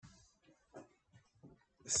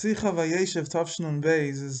Sicha Vayeishev Tavshnun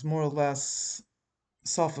Beis is more or less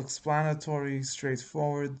self-explanatory,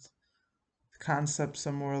 straightforward. The concepts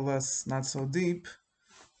are more or less not so deep.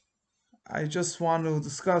 I just want to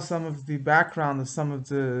discuss some of the background of some of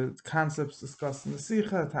the concepts discussed in the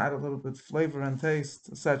Sicha to add a little bit flavor and taste,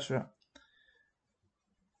 etc.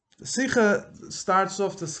 The Sicha starts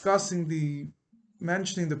off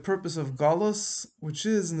mentioning the purpose of Galus, which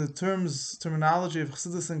is in the terminology of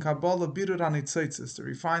Chassidus and Kabbalah, Birur HaNitzotzos, to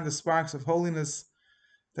refine the sparks of holiness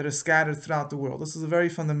that are scattered throughout the world. This is a very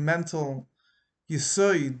fundamental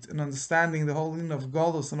yisoid in understanding the whole meaning of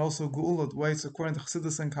Golus and also Geula, the way it's according to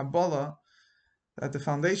Chassidus and Kabbalah, that the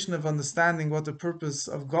foundation of understanding what the purpose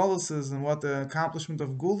of Golus is and what the accomplishment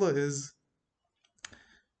of Geula is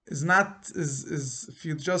if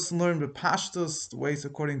you just learn the Pashtus, the way it's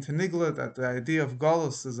according to Nigla, that the idea of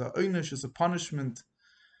Golus is a einish, is a punishment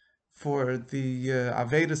for the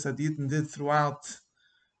Avedas that Yidden did throughout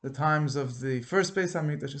the times of the first Beis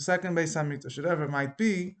Hamikdash, the second Beis Hamikdash, whatever it might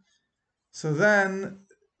be. So then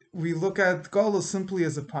we look at Golus simply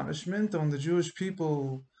as a punishment. And when the Jewish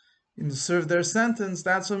people serve their sentence,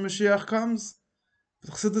 that's when Moshiach comes.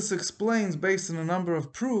 But Chassidus explains, based on a number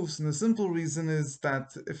of proofs, and the simple reason is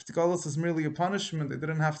that if the Golus is merely a punishment, they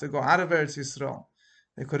didn't have to go out of Eretz Yisrael.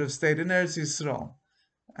 They could have stayed in Eretz Yisrael,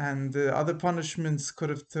 and other punishments could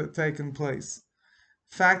have taken place.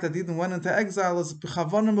 The fact that Eden went into exile is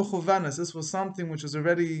b'chavana mechuvenes. This was something which was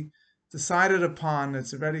already decided upon.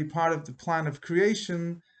 It's already part of the plan of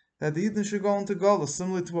creation that the Eden should go into Golus,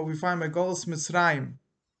 similar to what we find by Golus Mitzrayim.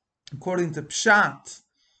 According to Pshat,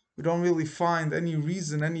 we don't really find any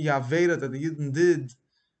reason, any Aveda that the Eden did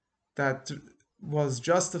that was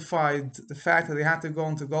justified the fact that they had to go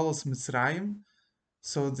into Golus Mitzrayim.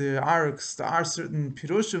 So there are certain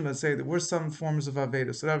pirushim that say there were some forms of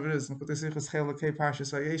Aveda. So whatever it is, the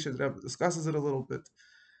Rebbe discusses it a little bit.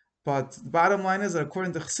 But the bottom line is that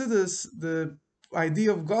according to Chassidus, the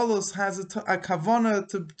idea of Golus has a kavana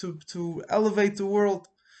to elevate the world.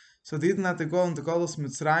 So they didn't have to go into Golus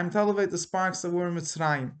Mitzrayim to elevate the sparks that were in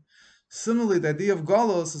Mitzrayim. Similarly, the idea of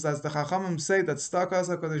Golus is, as the Chachamim say, that Stakas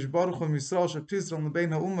HaKadosh Baruch Hu Yisrael Shepizron L'bein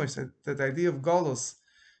HaUmos, that the idea of Golus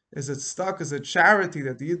is it stuck as a charity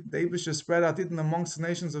that the Eibush spread out even amongst the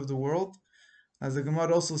nations of the world. As the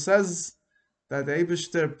Gemara also says, that the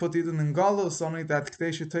Eibush put Eden in Golus, only that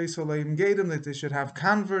that they should have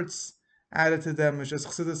converts added to them, which as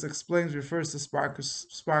Chassidus explains refers to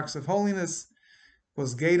sparks of holiness.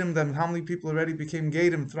 Was Gadim, then how many people already became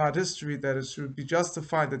Gadim throughout history, that it should be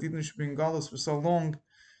justified that Eden should be in Golus for so long,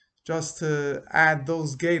 just to add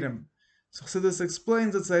those Gadim. So Chassidus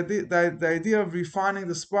explains it's the idea of refining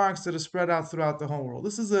the sparks that are spread out throughout the whole world.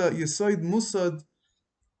 This is a Yesoid Musad,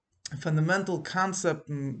 a fundamental concept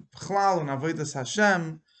in Chlal and Avodas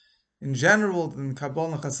Hashem, in general, in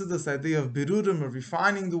Kabbalah and Chassidus, the idea of Birudim, of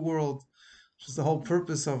refining the world, which is the whole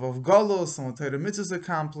purpose of Golos, and what Torah mitzvahs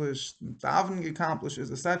accomplished, davening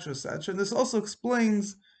accomplishes, etc., etc. And this also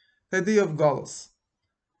explains the idea of Golos.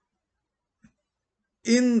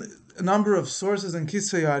 In a number of sources in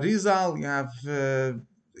Kisvei Arizal, you have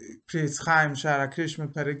Priyetz Chaim, Shara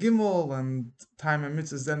Krishma, Perigimel, and Time and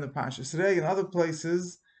Mitzvahs, then the Pashas Rei, and other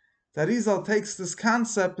places, that Arizal takes this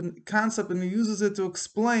concept and he uses it to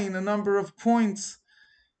explain a number of points.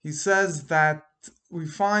 He says that we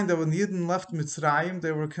find that when the Yidden left Mitzrayim,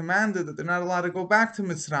 they were commanded that they're not allowed to go back to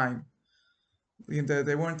Mitzrayim.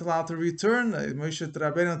 They weren't allowed to return. Moshe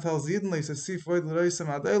Rabbeinu tells the Yidden,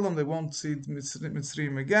 they won't see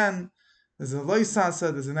Mitzrayim again. There's a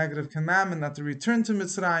loisasa, there's a negative commandment not to return to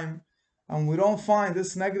Mitzrayim. And we don't find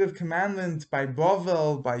this negative commandment by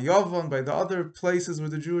Bavel, by Yavon, by the other places where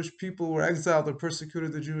the Jewish people were exiled or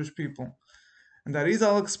persecuted the Jewish people. And that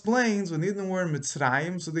Arizal explains when Eden were in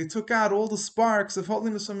Mitzrayim, so they took out all the sparks of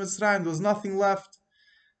holiness from Mitzrayim. There was nothing left.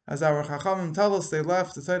 As our Chachamim tell us, they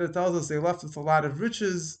left. The Torah tells us they left with a lot of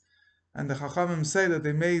riches, and the Chachamim say that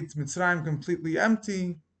they made Mitzrayim completely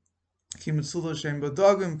empty. Ki mitzuda shein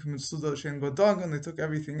badagim, ki mitzuda shein badagim. They took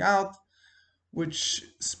everything out, which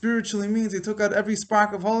spiritually means they took out every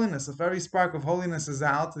spark of holiness. If every spark of holiness is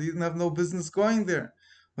out, they didn't have no business going there.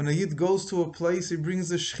 When a Yid goes to a place, he brings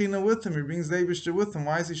the Shechina with him, he brings the Eibishter with him.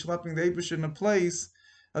 Why is he schlepping the Eibishter in a place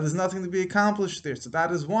that there's nothing to be accomplished there? So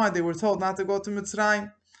that is why they were told not to go to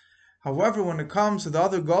Mitzrayim. However, when it comes to the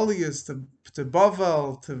other Goliaths, to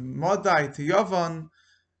Bavel, to Madai, to Yavan,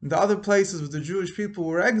 the other places where the Jewish people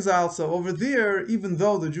were exiled, so over there, even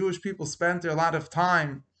though the Jewish people spent there a lot of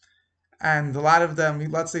time, and a lot of them,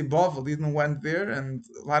 let's say Bavel, Eden went there, and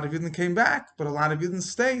a lot of Eden came back, but a lot of Eden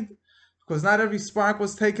stayed, because not every spark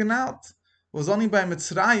was taken out. was only by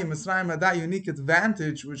Mitzrayim. Mitzrayim had that unique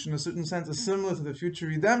advantage, which in a certain sense is similar to the future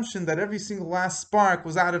redemption, that every single last spark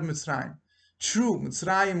was out of Mitzrayim. True,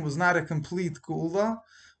 Mitzrayim was not a complete Geula,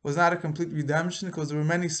 was not a complete redemption, because there were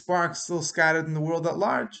many sparks still scattered in the world at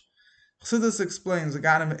large. Chassidus explains,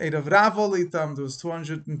 Aganim ate of Ravolitam, there was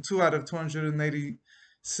 202 out of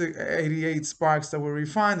 288 sparks that were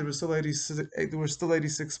refined, there were still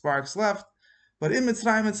 86 sparks left, but in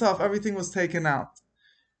Mitzrayim itself, everything was taken out.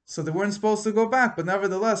 So they weren't supposed to go back, but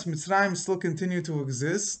nevertheless, Mitzrayim still continued to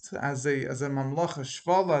exist as a mamlacha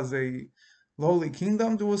shval, as a lowly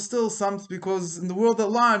kingdom. There was still some, because in the world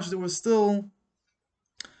at large, there was still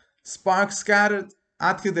sparks scattered.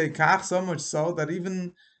 Ad kedei kach, so much so that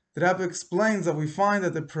even the Rebbe explains that we find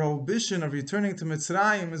that the prohibition of returning to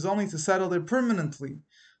Mitzrayim is only to settle there permanently.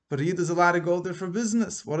 But he is allowed to go there for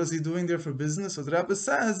business. What is he doing there for business? So the Rebbe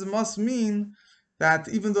says it must mean that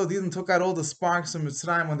even though they didn't took out all the sparks from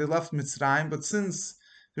Mitzrayim when they left Mitzrayim, but since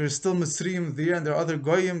there is still Mitzrayim there and there are other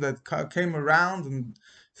Goyim that came around and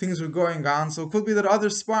things were going on, so it could be that other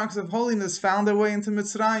sparks of holiness found their way into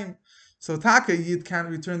Mitzrayim. So Taka Yid can't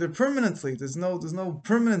return there permanently. There's no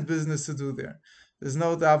permanent business to do there. The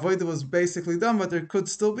avodah was basically done, but there could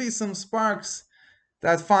still be some sparks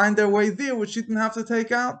that find their way there, which you didn't have to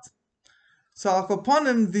take out. So Al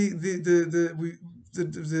Kaponim, the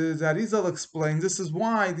Arizal explained this is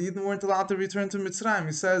why the Yidden weren't allowed to return to Mitzrayim.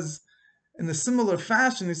 He says, in a similar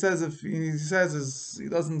fashion, he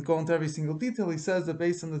doesn't go into every single detail. He says that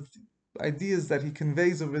based on the ideas that he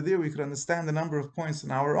conveys over there, we could understand a number of points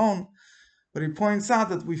on our own. But he points out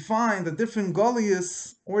that we find that different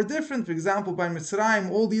Goliaths were different. For example, by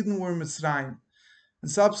Mitzrayim, all Yidden were Mitzrayim. In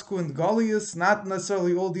subsequent Goliaths, not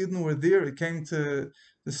necessarily all Yidden were there. It came to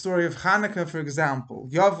the story of Hanukkah, for example.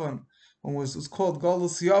 Yavon, when it was called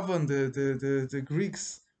Golus Yavon, the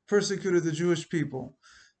Greeks persecuted the Jewish people.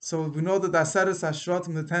 So we know that the Aseres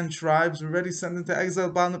Hashratim, the 10 tribes, were already sent into exile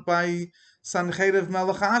by Sancheiriv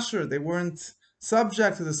Melech Asher. They weren't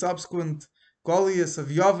subject to the subsequent Goliaths of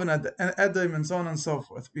Yavon and Edom and so on and so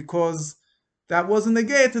forth, because that wasn't the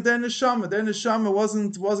gate to their neshama. Their neshama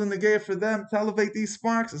wasn't the gate for them to elevate these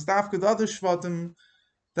sparks. It's dafka the other shvatim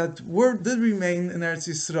that did remain in Eretz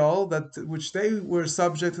Yisrael, which they were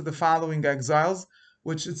subject to the following exiles,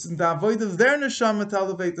 which it's in the avoid of their neshama to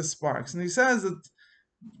elevate the sparks. And he says that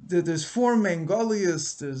there's 4 main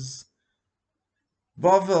Goliaths. There's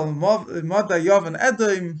Bavel, Moda, Yov, and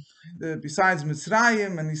Edom, besides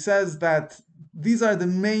Mitzrayim, and he says that these are the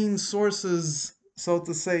main sources, so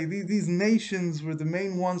to say. These nations were the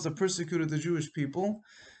main ones that persecuted the Jewish people,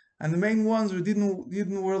 and the main ones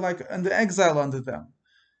were like under exile under them.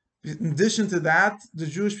 In addition to that, the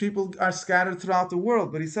Jewish people are scattered throughout the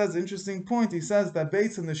world. But he says, an interesting point, he says that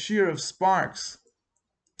based on the shiur of sparks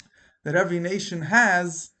that every nation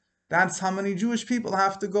has, that's how many Jewish people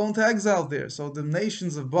have to go into exile there. So the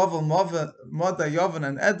nations of Bavel, Moda, Yavon,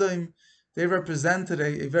 and Edom, they represented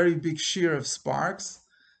a very big shiur of sparks.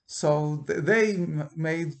 So they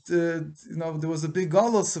made, there was a big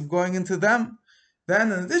golus of going into them.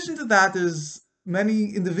 Then, in addition to that, there's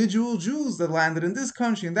many individual Jews that landed in this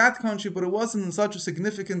country, in that country, but it wasn't in such a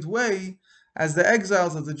significant way as the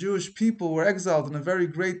exiles of the Jewish people were exiled in a very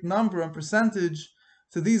great number and percentage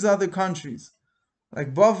to these other countries,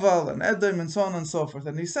 like Bavel and Edom and so on and so forth.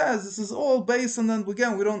 And he says this is all based on, then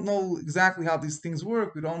again, we don't know exactly how these things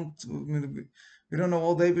work. We don't know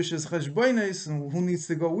all the Eibish's cheshbonos and who needs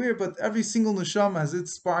to go where, but every single neshama has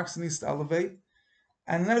its sparks and needs to elevate.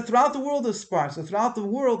 And then throughout the world there's sparks. So throughout the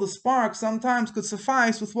world, the spark sometimes could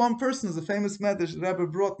suffice with one person. There's a famous medrash the Rebbe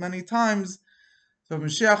brought many times. So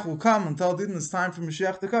Moshiach will come and tell Didin it's time for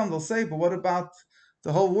Moshiach to come. They'll say, but what about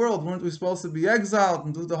the whole world? Weren't we supposed to be exiled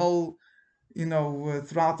and do the whole,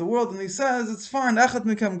 throughout the world? And he says, it's fine. Echad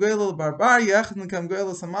mikam goyel barbari, echad mikam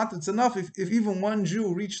goyel samat. It's enough. If even one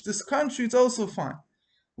Jew reached this country, it's also fine.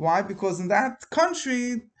 Why? Because in that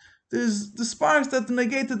country, there's the sparks that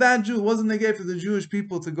negated that Jew. It wasn't negated for the Jewish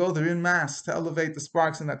people to go there in mass to elevate the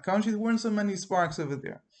sparks in that country. There weren't so many sparks over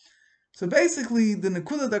there. So basically, the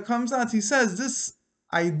nekuda that comes out, he says, this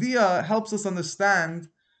idea helps us understand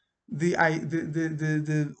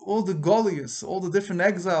all the Goliaths, all the different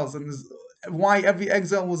exiles, and why every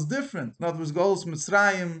exile was different. In other words, Golus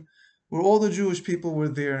Mitzrayim, where all the Jewish people were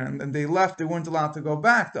there, and they left, they weren't allowed to go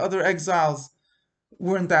back. The other exiles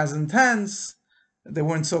weren't as intense. They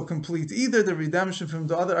weren't so complete either. The redemption from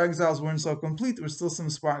the other exiles weren't so complete. There were still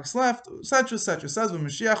some sparks left, etc., etc. It says when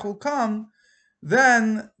Mashiach will come,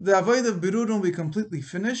 then the avodah of Birurim will be completely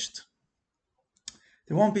finished.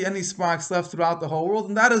 There won't be any sparks left throughout the whole world,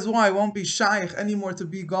 and that is why it won't be shaykh anymore to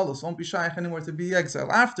be galus, won't be shaykh anymore to be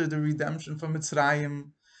exile. After the redemption from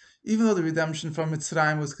Mitzrayim, even though the redemption from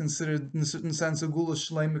Mitzrayim was considered, in a certain sense, a gula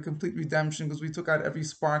shleim, a complete redemption, because we took out every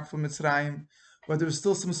spark from Mitzrayim, but there was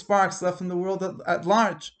still some sparks left in the world at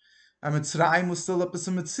large. And Mitzrayim was still up as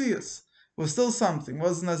a Metzias, was still something. It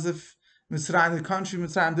wasn't as if Mitzrayim, the country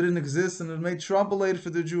Mitzrayim, didn't exist and it made trouble later for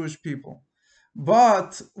the Jewish people.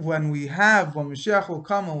 But when Moshiach will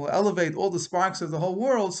come and will elevate all the sparks of the whole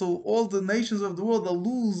world, so all the nations of the world, they'll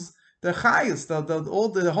lose their chayas,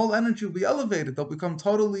 the whole energy will be elevated. They'll become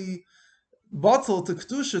totally bottled to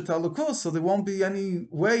kedusha, to alakus, so there won't be any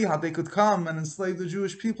way how they could come and enslave the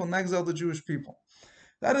Jewish people and exile the Jewish people.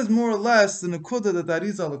 That is more or less the nekuda that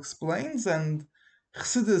Arizal explains, and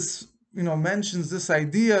Chassidus, mentions this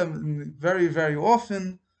idea very, very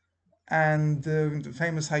often. And the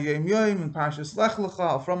famous Hayom Yom in Parshas Lech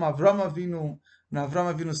Lecha from Avram Avinu. When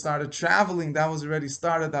Avram Avinu started traveling, that was already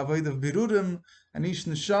started Avodah of Birurim, and each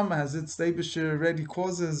neshama has its Eibusher already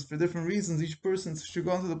causes for different reasons. Each person should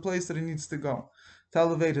go into the place that he needs to go to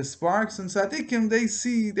elevate his sparks. And tzaddikim,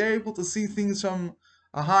 they're able to see things from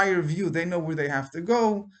a higher view. They know where they have to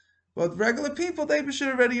go. But regular people, the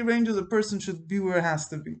Eibusher already arranges a person should be where it has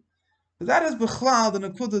to be. But that is Bechlal, the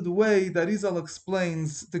Nekuda, the way that Rizal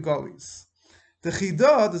explains the Golis. The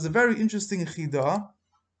Chidah, there's a very interesting Chidah,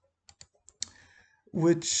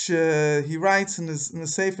 which he writes in the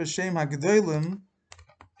Sefer Shem HaGedolim.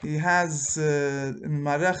 He has in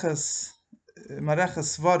Mareches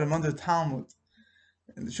Svarim under Talmud.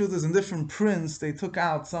 And the truth is, in different prints, they took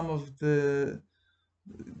out some of the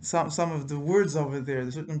words over there.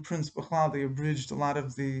 The certain prints, Bechlal, they abridged a lot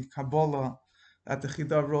of the Kabbalah that the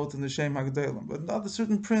Chidah wrote in the Shem HaGedolim. But not the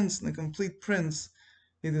certain prints, in the complete prints,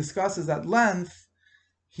 he discusses at length.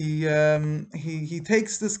 He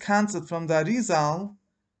takes this concept from the Arizal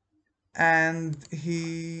and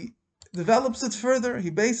he develops it further. He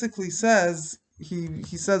basically says, he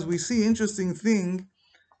says, we see interesting thing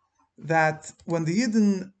that when the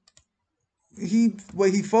Yidden, way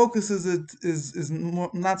he focuses it is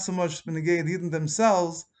not so much the Yidden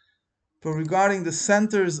themselves, but regarding the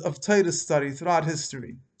centers of Torah study throughout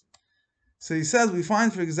history. So he says, we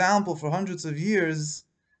find, for example, for hundreds of years,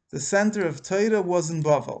 the center of Torah was in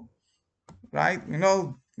Bavel, right?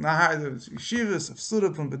 The Yeshivas of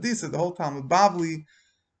Surup and Bedisa, the whole Talmud Bavli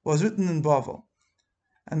was written in Bavel.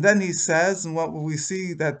 And then he says, and what will we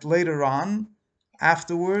see that later on,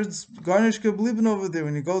 afterwards, Garnish Keblibin over there,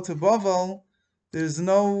 when you go to Bavel, there's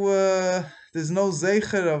no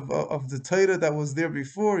zeicher of the Torah that was there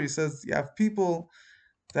before. He says you have people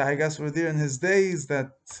that I guess were there in his days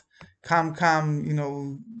that were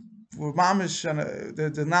mamish, and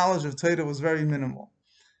the knowledge of Torah was very minimal.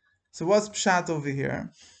 So what's pshat over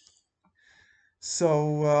here?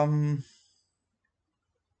 So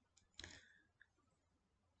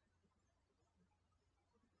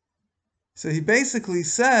he basically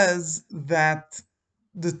says that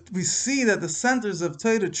we see that the centers of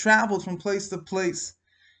Torah traveled from place to place.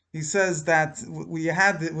 He says that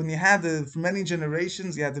for many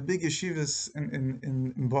generations, you had the big yeshivas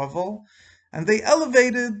in Bavel, and they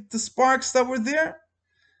elevated the sparks that were there.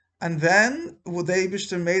 And then the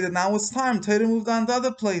Eibishter made it. Now it's time. Torah moved on to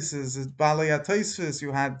other places. Balei HaTosfos,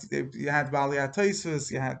 you had Balei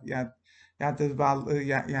HaTosfos, you had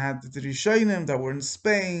the Rishonim that were in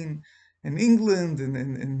Spain, in England,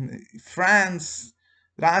 in France.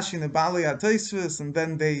 Rashi and the Balei HaTosfos, and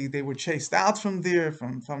then they were chased out from there.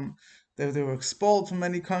 They were expelled from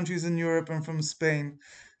many countries in Europe and from Spain.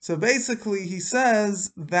 So basically, he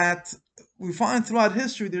says that we find throughout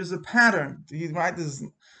history there's a pattern. There's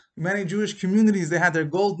many Jewish communities, they had their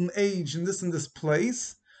golden age in this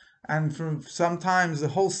place, and from sometimes the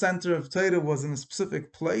whole center of Torah was in a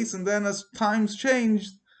specific place, and then as times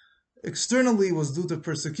changed, externally it was due to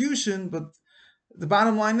persecution, but the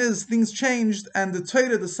bottom line is things changed, and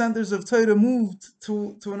the centers of Torah moved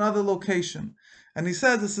to another location. And he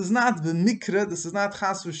said this is not the mikra, this is not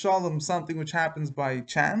chas v'shalom, something which happens by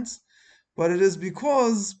chance, but it is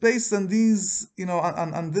because based on these,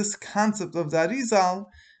 on this concept of the Arizal,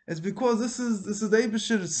 it's because this is the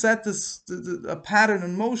Eibusher set a pattern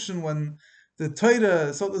in motion when the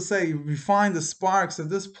Torah, so to say, refined the sparks of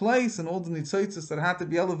this place, and all the nitzotzos that had to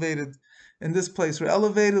be elevated in this place were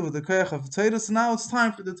elevated with the koach of Torah. So now it's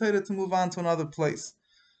time for the Torah to move on to another place.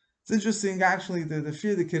 It's interesting, actually, the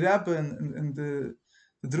Frierdiker Rebbe and the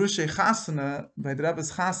Drushay Chasana, by the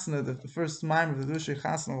Rebbe's Chasana, the first mime of the Drushay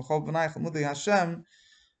Chasana, L'chol B'nai Chamudei Hashem,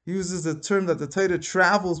 he uses the term that the Torah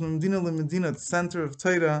travels from Medina to Medina, the center of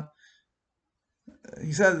Torah.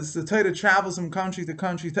 He says the Torah travels from country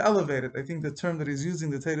to elevate it. I think the term that he's using,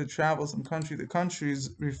 the Torah travels from country to country,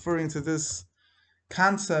 is referring to this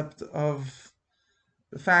concept of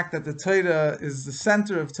the fact that the Torah is the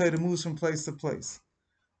center of Torah, moves from place to place.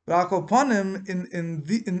 But Al Kol Panim,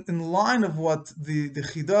 in line of what the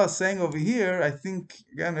Chida is saying over here, I think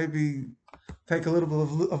again maybe take a little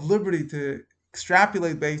bit of liberty to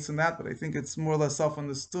extrapolate based on that, but I think it's more or less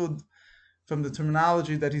self-understood from the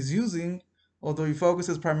terminology that he's using, although he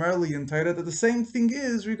focuses primarily in Torah, that the same thing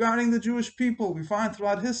is regarding the Jewish people. We find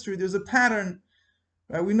throughout history there's a pattern.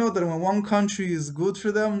 Right? We know that when one country is good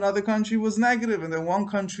for them, another country was negative, and then one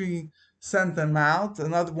country sent them out,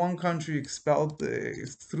 another one country expelled,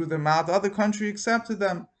 threw them out, the other country accepted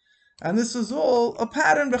them. And this is all a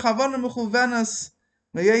pattern. B'chavana mechuvenas,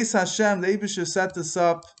 Vayeishev Hashem, the Eibusher set this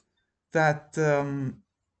up, that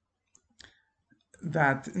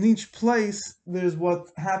that in each place there's what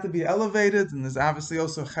had to be elevated, and there's obviously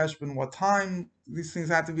also cheshbon, what time these things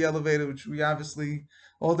had to be elevated, which we obviously,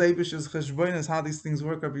 all the Eibusher's cheshbon is how these things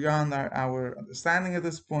work are beyond our understanding at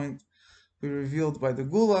this point, be revealed by the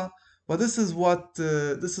Gula. But this is what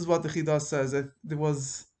the Chida says. That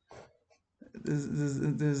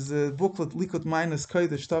there's a booklet Likut Minus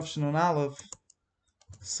Kodesh Tavshin on Aleph.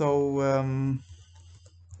 So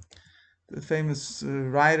the famous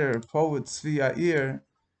writer, poet Tzvi Yair,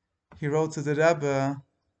 he wrote to the Rebbe.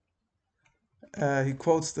 He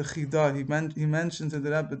quotes the Chida. He mentioned to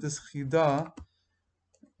the Rebbe this Chida,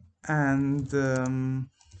 and the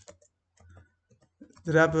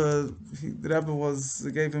Rebbe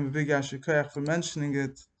gave him a big yashikayach for mentioning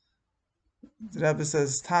it. The Rebbe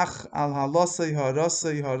says, Tach al halosei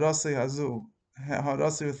harosei harosei hazu,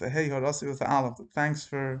 harosei with a hey, harosei with a aleph. Thanks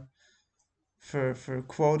for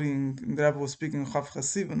quoting. The Rebbe was speaking Chav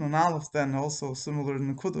Chasiv and an aleph, then also similar in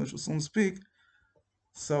the Kudah, which will soon speak.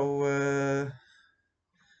 So the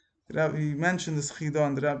Rebbe, he mentioned this Chida,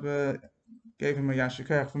 and the Rebbe gave him a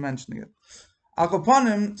yashikayach for mentioning it. Al Kol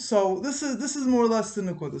Panim, so this is more or less the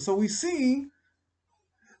Nekudah. So we see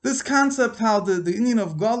this concept, how the Indian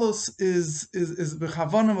of Galus is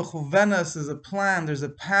b'chavana mechuvenas, is a plan, there's a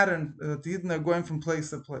pattern that the Yidden are going from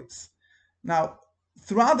place to place. Now,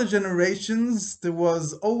 throughout the generations, there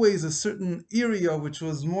was always a certain area which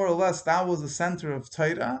was more or less, that was the center of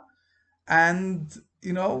Torah, and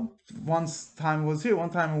once time was here, one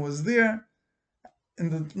time it was there. In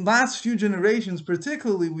the last few generations,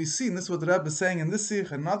 particularly, we see, and this is what the Rebbe is saying in this sikh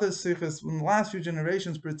and other sikhs, in the last few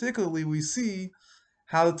generations, particularly, we see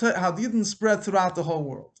how the Yidden spread throughout the whole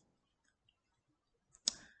world.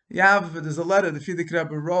 There's a letter the Frierdiker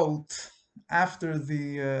Rebbe wrote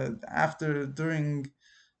during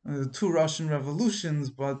the two Russian revolutions,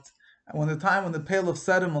 but when the Pale of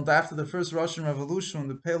Settlement, after the first Russian Revolution, when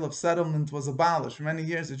the Pale of Settlement was abolished, for many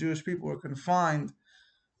years the Jewish people were confined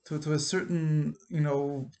to a certain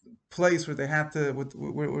place where they had to,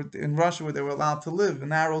 in Russia, where they were allowed to live, a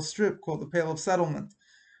narrow strip called the Pale of Settlement.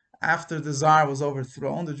 After the Tsar was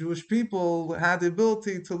overthrown, the Jewish people had the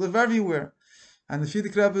ability to live everywhere. And the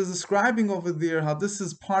Frierdiker Rebbe is describing over there how this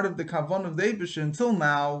is part of the Kavon of the Eibusher. Until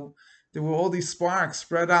now, there were all these sparks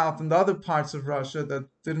spread out in the other parts of Russia that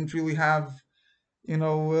didn't really have,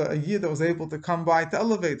 a year that was able to come by to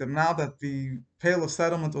elevate them. Now that the Pale of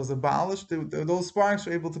Settlement was abolished, those sparks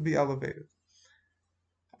were able to be elevated.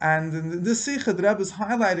 And in this Sikha, the Rebbe is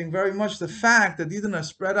highlighting very much the fact that Yidden are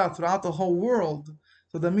spread out throughout the whole world.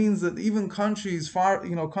 So that means that even countries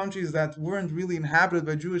countries that weren't really inhabited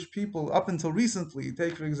by Jewish people up until recently,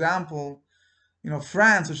 take for example,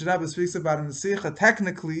 France, which the Rebbe speaks about in the Sikha,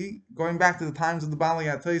 technically, going back to the times of the Bali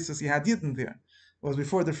Atoisus, you had Yidden there. It was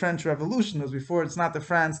before the French Revolution, it's not the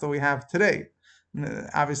France that we have today,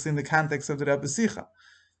 obviously in the context of the Rebbe Sikha.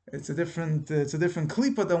 It's a different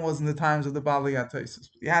klipa than was in the times of the Bali Atoisus.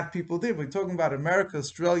 You had people there. We're talking about America,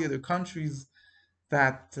 Australia, the countries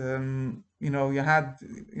that you had,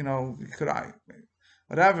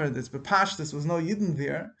 whatever, this Bepashtis was no Yidden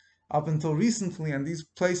there up until recently, and these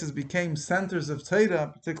places became centers of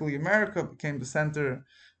Torah, particularly America became the center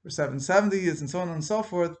for 770 years, and so on and so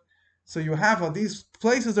forth. So you have how these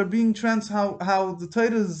places are being how the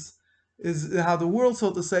Torah is how the world,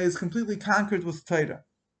 so to say, is completely conquered with Torah.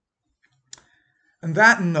 On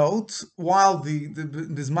that note, while the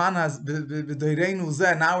Bisman has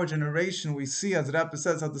in our generation, we see, as Rebbe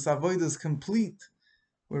says, how the Avodah is complete.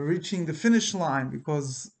 We're reaching the finish line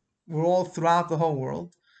because we're all throughout the whole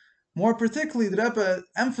world. More particularly, the Rebbe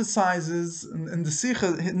emphasizes in this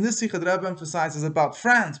Sikha, the Rebbe emphasizes about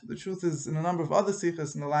France. But the truth is, in a number of other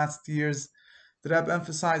Sikhas in the last years, the Rebbe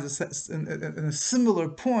emphasizes in a similar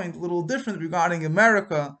point, a little different regarding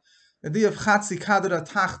America, the idea of Chatzi Kadra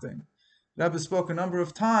Tachten. Rebbe spoke a number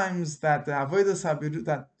of times that the Avodas Habirut,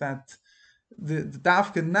 that the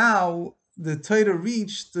Dafka now, the Torah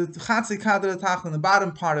reached the Chatzi Kadra Tachton, the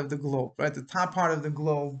bottom part of the globe, right? The top part of the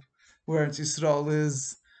globe, where Eretz Yisrael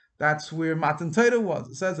is, that's where Matan Torah was.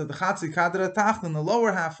 It says that the Chatzi Kadra Tachton, the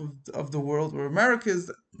lower half of the world, where America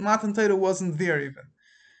is, Matan Torah wasn't there even.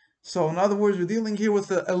 So, in other words, we're dealing here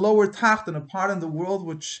with a lower Tachton, a part in the world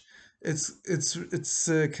which its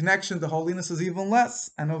connection to holiness is even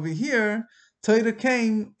less. And over here, Torah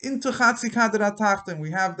came into Chatzi Kadra Tachton.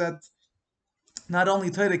 We have that. Not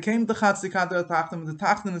only Torah came to Chatzi Kadra Tachton, but the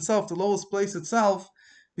Tachton itself, the lowest place itself,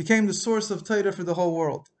 became the source of Torah for the whole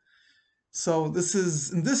world. So this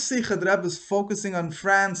is, in this Sikha, the Rebbe is focusing on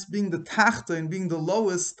France being the Tachta and being the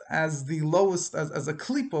lowest, as a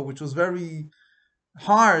klipa, which was very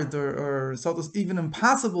hard or so to even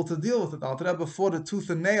impossible to deal with it. Al Rebbe fought a tooth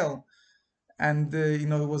and nail, and it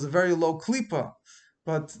was a very low klipa.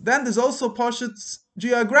 But then there's also Pashut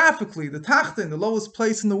geographically, the Tachtin, the lowest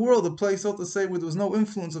place in the world, the place, so to say, where there was no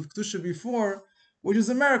influence of Kedusha before, which is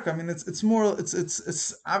America. I mean,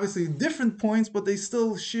 it's obviously different points, but they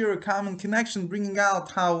still share a common connection, bringing out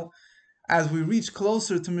how, as we reach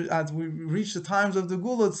as we reach the times of the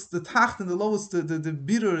Gula, it's the Tachtin, the lowest, the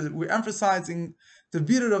bitter. We're emphasizing the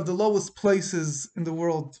bitter of the lowest places in the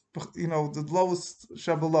world, the lowest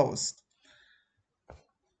Shabbat.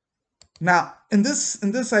 Now, in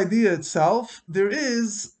this idea itself, there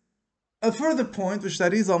is a further point which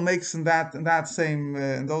Darizal makes in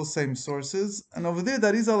those same sources, and over there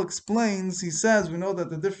Darizal explains. He says, we know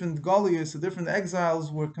that the different Goliaths, the different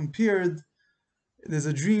exiles, were compared. There's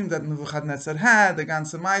a dream that Nebuchadnezzar had, the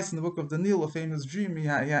Ganze Mais in the book of Daniel, a famous dream. He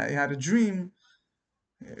had a dream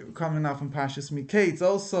coming out from Pashas Miketz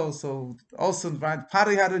also. So also, right,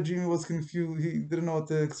 Pari had a dream, he was confused, he didn't know what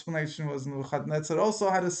the explanation was. Nebuchadnezzar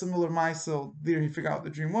also had a similar Maisel. There he figured out what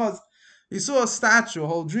the dream was. He saw a statue, a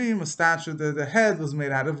whole dream, a statue. The head was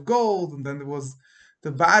made out of gold, and then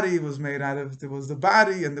the body was made out of, there was the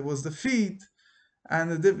body and there was the feet,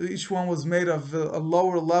 and each one was made of a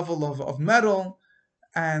lower level of metal.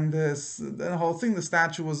 And the whole thing, the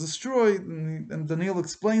statue was destroyed, and Daniel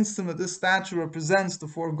explains to him that this statue represents the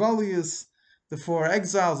four Goliaths, the four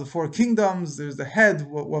exiles, the four kingdoms. There's the head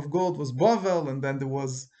of gold was Bavel, and then there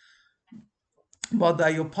was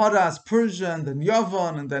Badayoparas, Persia, and then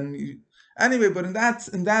Yavan, and then anyway. But in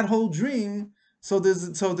that whole dream, so there's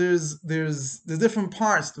the different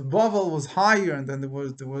parts. The Bavel was higher, and then there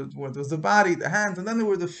was the body, the hands, and then there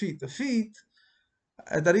were the feet. The feet,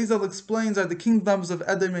 Darizal explains, are the kingdoms of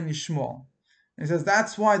Edom and Yishmael. He says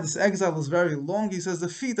that's why this exile is very long. He says the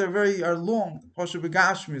feet are long. Posher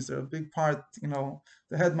Begashmis are a big part.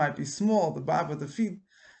 The head might be small, but the feet,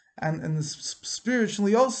 and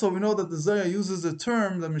spiritually also, we know that the Zohar uses the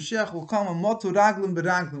term the Moshiach will come motu raglim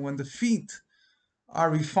beraglim, when the feet are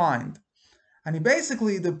refined. And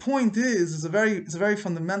the point is a very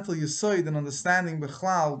fundamental yisoid in understanding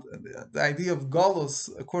Bechlal, the idea of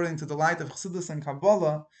Golus, according to the light of Chassidus and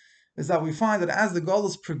Kabbalah, is that we find that as the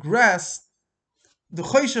Golus progress, the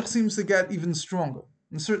Choshech seems to get even stronger,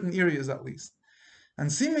 in certain areas at least.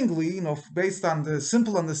 And seemingly, based on the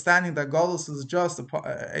simple understanding that Golus is just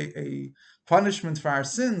a punishment for our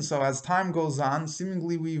sins, so as time goes on,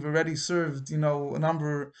 seemingly we've already served, a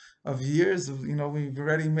number of years, we've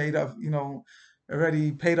already made up,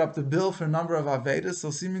 already paid up the bill for a number of Avedas, so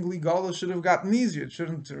seemingly Golus should have gotten easier. It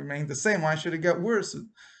shouldn't remain the same. Why should it get worse? And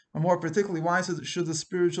more particularly, why should the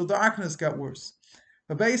spiritual darkness get worse?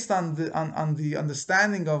 But based on the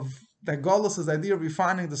understanding of that Golus is the idea of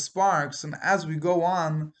refining the sparks, and as we go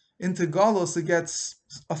on into Golus, it gets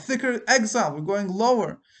a thicker exile. We're going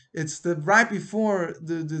lower. It's right before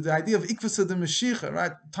the idea of Ikvasa de Mashiach,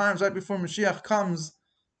 right? Times right before Mashiach comes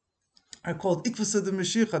are called Ikvasa de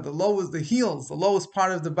Mashiach, the heels, the lowest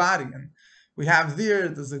part of the body. And we have there,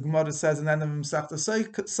 as the Gemara says in the end of Masechta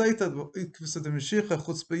Seita, Ikvasa de Mashiach,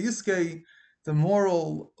 Chutz Beyiskei, the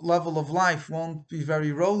moral level of life won't be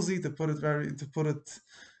very rosy, to put it,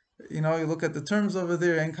 you look at the terms over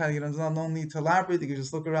there, and there's no need to elaborate. You can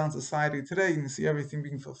just look around society today and you see everything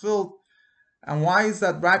being fulfilled. And why is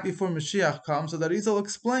that right before Mashiach comes? So that Rizal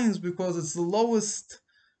explains, because it's the lowest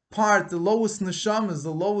part, the lowest neshamas,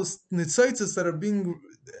 the lowest nitzotzes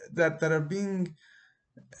that are being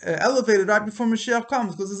elevated right before Mashiach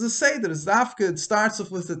comes. Because as I say, that it's dafka, it starts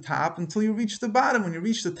off with the top until you reach the bottom. When you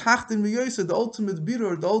reach the tachtin v'yoser, the ultimate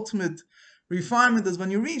birur, the ultimate refinement, is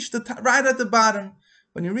when you reach right at the bottom.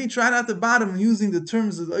 When you reach right at the bottom, using the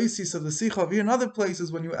terms of the Oisis of the Sikha here in other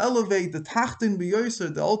places, when you elevate the Tachtin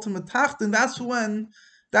B'Yoser, the ultimate Tachtin,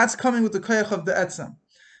 that's coming with the Koyach of the Etzem.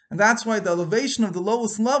 And that's why the elevation of the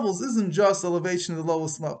lowest levels isn't just elevation of the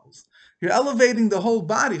lowest levels. You're elevating the whole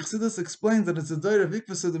body. Chassidus explains that it's a Doir of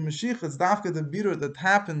Ikvasa the Mashiach, it's Dafka the Birur that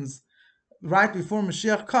happens right before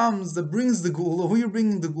Mashiach comes that brings the Gula. Who you're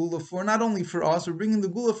bringing the Gula for? Not only for us, we're bringing the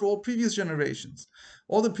Gula for all previous generations.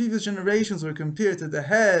 All the previous generations were compared to the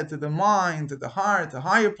head, to the mind, to the heart, the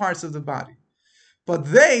higher parts of the body.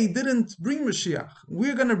 But they didn't bring Mashiach.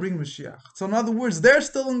 We're going to bring Mashiach. So in other words, they're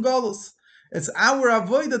still in Galus. It's our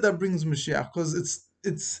avodah that brings Mashiach, because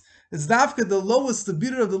it's dafka the lowest, the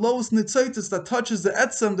bitter of the lowest nitzaitis that touches the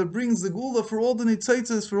etzem, that brings the gula for all the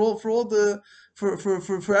nitzaitis,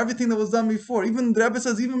 for everything that was done before. Even the Rebbe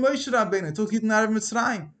says, even Moshe Rabbeinu took it out of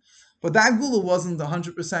Mitzrayim. But that gula wasn't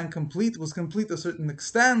 100% complete. It was complete to a certain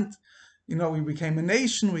extent. We became a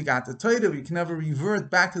nation, we got the Torah, we can never revert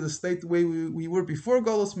back to the state the way we were before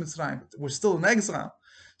Golos Mitzrayim, but we're still in exile.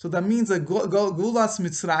 So that means that Gulas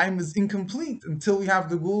Mitzrayim is incomplete until we have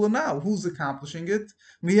the Gula now. Who's accomplishing it?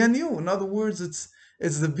 Me and you. In other words, it's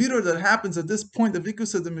the birur that happens at this point, the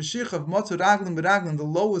Vikus of the Mashiach of Motzur Raglim Beraglim, the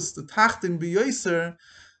lowest, the Tachtin B'Yoser.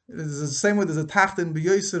 It's the same way there's a Tachtin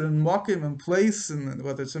B'Yoser in Mokim and place, and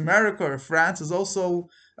whether it's America or France, is also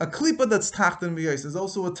a klipa that's Tachtin B'Yoser. There's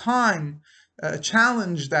also a time, a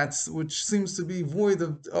challenge which seems to be void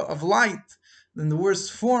of light in the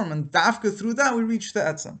worst form, and dafka through that we reach the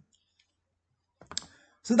etzem.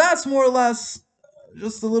 So that's more or less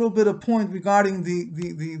just a little bit of point regarding the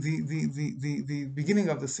beginning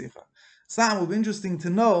of the Sikha. So it will be interesting to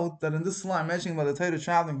note that in this line, mentioning about the Torah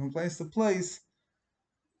traveling from place to place,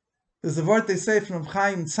 there's a word they say from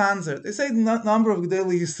Chaim Tzanzer. They say the number of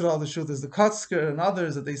Gedolei Yisrael, the Shut, is the Kotzker and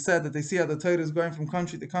others that they said that they see how the Torah is going from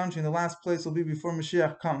country to country, and the last place will be before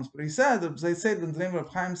Mashiach comes. But he said, they say in the name of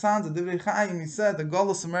Chaim Tzanzer, Divrei Chaim, he said the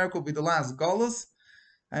Golus America will be the last Golus,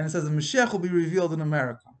 and it says the Mashiach will be revealed in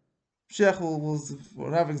America. Mashiach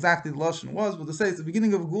will have exactly the Lashon was, but they say it's the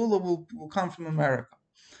beginning of Gula will come from America.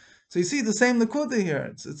 So you see the same Nakuda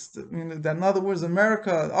here. That in other words,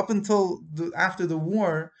 America, up until after the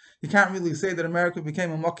war, you can't really say that America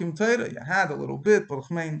became a Mokim Torah. You had a little bit, but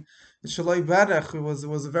the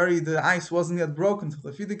ice wasn't yet broken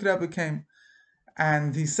until the Fidik Rebbe came.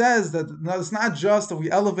 And he says that it's not just that we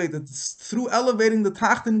elevate, that through elevating the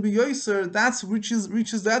Tachtin B'Yoser, that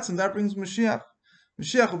reaches that, and that brings Mashiach.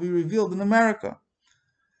 Mashiach will be revealed in America.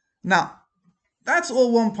 Now, that's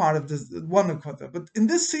all one part of this, one Nakuda. But in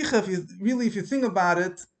this Sikha, if you think about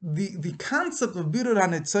it, the concept of Birur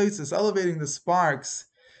HaNetzotzos, elevating the sparks,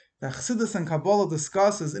 that Chassidus and Kabbalah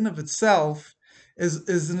discusses in of itself,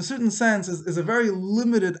 is in a certain sense, is a very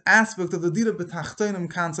limited aspect of the Dira B'Tachtonim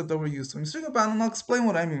concept that we're used to. When you speak about it, and I'll explain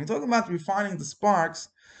what I mean. We're talking about refining the sparks,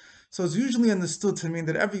 so it's usually understood to mean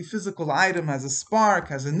that every physical item has a spark,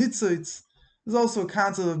 has a nitzitz. There's also a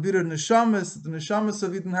concept of Birur Neshamas. The Neshamas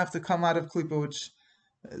of Eden have to come out of Klippa, which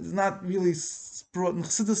is not really brought in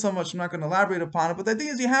Chassidus so much. I'm not going to elaborate upon it. But the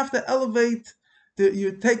idea is you have to elevate,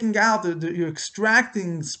 you're taking out, you're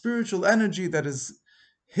extracting spiritual energy that is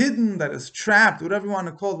hidden, that is trapped, whatever you want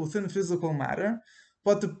to call it, within physical matter.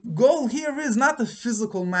 But the goal here is not the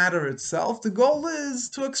physical matter itself. The goal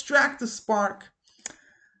is to extract the spark.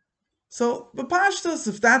 So, B'Pashtus,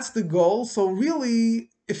 if that's the goal, so really,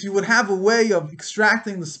 if you would have a way of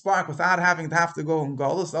extracting the spark without having to have to go in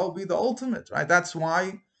Golus, that would be the ultimate, right? That's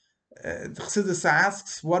why Chassidus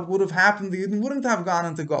asks, what would have happened? The Yidden wouldn't have gone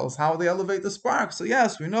into Golus. How would they elevate the spark? So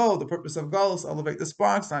yes, we know the purpose of Golus, elevate the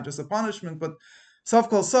sparks, not just a punishment, but Sof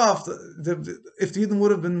Kol Sof, if the Yidden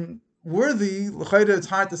would have been worthy, it's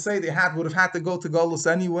hard to say they would have had to go to Golus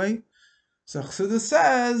anyway. So Chassidus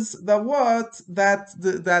says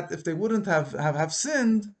that if they wouldn't have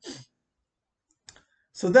sinned,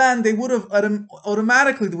 so then they would have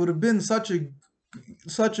automatically, there would have been such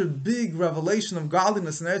a big revelation of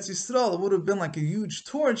godliness in Eretz Yisrael. It would have been like a huge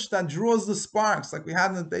torch that draws the sparks, like we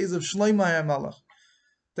had in the days of Shlomo HaMelech.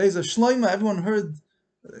 Days of Shlomo, everyone heard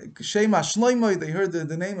Shema Shlomo, they heard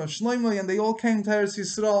the name of Shlomo, and they all came to Eretz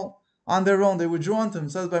Yisrael on their own. They were drawn to him.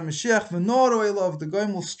 It says by Moshiach, V'noro Elov, the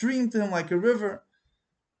Goyim will stream to him like a river.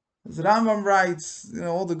 As Rambam writes,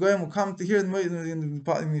 all the Goyim will come to hear in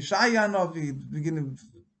Yeshaya Novi, beginning of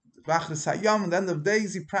Vachris Hayam, and the end of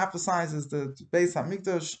days he prophesies the Beis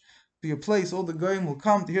HaMikdash be a place, all the Goyim will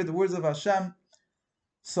come to hear the words of Hashem.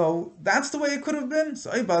 So that's the way it could have been.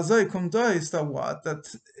 So what?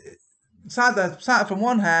 That from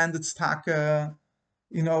one hand, it's taka,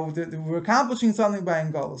 we're accomplishing something by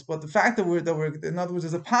Angolas, but the fact that we're, in other words,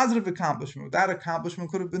 there's a positive accomplishment. That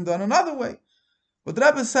accomplishment could have been done another way. But the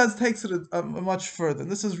Rebbe says takes it a much further.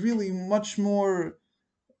 And this is really much more,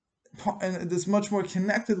 and it's much more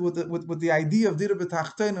connected with the idea of Dira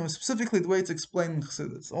B'Tachtonim, specifically the way it's explained in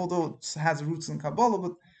Chassidus. Although it has roots in Kabbalah,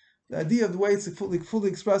 but the idea of the way it's fully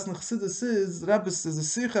expressed in Chassidus is, the Rebbe says a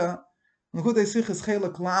Sikha, Nekudei Sikha is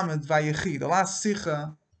Chelak Lamed Vayechi. The last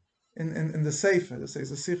Sikha in the Sefer. This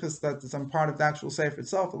is a sichas that is part of the actual Sefer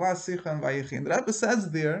itself, the last sicha in Vayechi. And the Rebbe says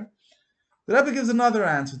there, the Rebbe gives another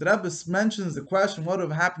answer. The Rebbe mentions the question, what would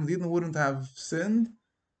have happened if Eden wouldn't have sinned?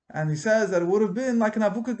 And he says that it would have been like an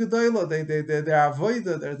Avuka Gedola, their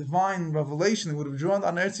avoida, their divine revelation, it would have drawn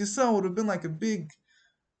on Eretz Yisrael, would have been like a big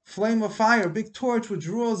flame of fire, a big torch which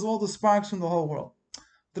draws all the sparks from the whole world.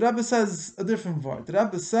 The Rebbe says a different word. The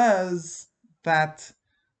Rebbe says that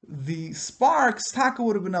the sparks, Taka,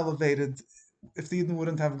 would have been elevated if the Eden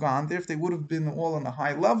wouldn't have gone there. If they would have been all on a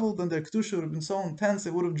high level, then their Kedusha would have been so intense,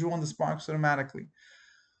 they would have drawn the sparks automatically.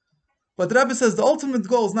 But the Rebbe says the ultimate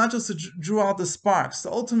goal is not just to draw out the sparks.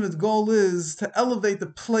 The ultimate goal is to elevate the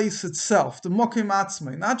place itself, the mokim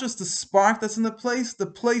atzmei, not just the spark that's in the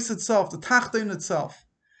place itself, the tachtein itself.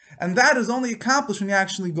 And that is only accomplished when you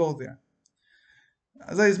actually go there.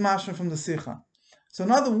 As I is mashma from the Sikha. So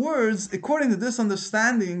in other words, according to this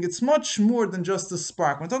understanding, it's much more than just a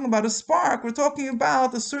spark. When we're talking about a spark, we're talking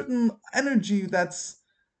about a certain energy that's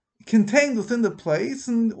contained within the place,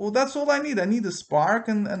 and well, that's all I need. I need a spark,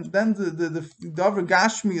 and then the Davar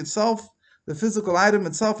Gashmi itself, the physical item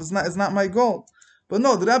itself, is not my goal. But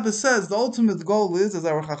no, the Rebbe says the ultimate goal is, as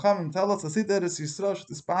our Chachamim tell us, Asit Eretz Yisrael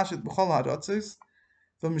Shetispashit B'chol Haratzos.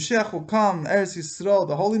 The Moshiach will come, Eretz Yisrael,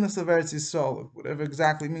 the holiness of Eretz Yisrael, whatever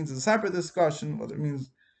exactly means is a separate discussion, whether it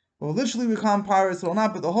means will literally become Paris or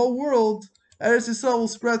not, but the whole world, Eretz Yisrael will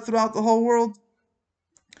spread throughout the whole world.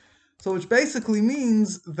 So which basically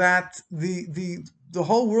means that the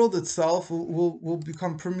whole world itself will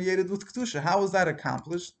become permeated with Kedusha. How is that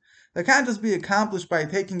accomplished? That can't just be accomplished by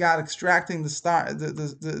extracting the sparks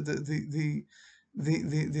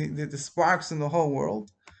in the whole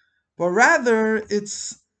world. But rather,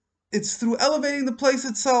 it's through elevating the place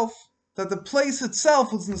itself, that the place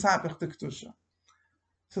itself is nisapech the Kedusha.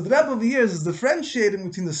 So the Rebbe over here is differentiating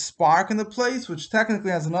between the spark and the place, which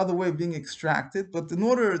technically has another way of being extracted, but in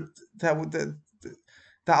order to the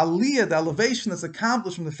aliyah, the elevation that's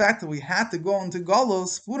accomplished from the fact that we had to go into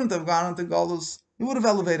Golos, wouldn't have gone into Golos, it would have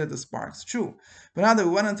elevated the sparks, true. But now that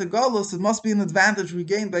we went into Golos, it must be an advantage we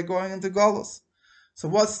gained by going into Golos. So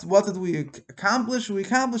what did we accomplish? We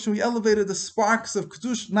elevated the sparks of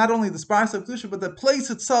Kedusha, not only the sparks of Kedusha, but the place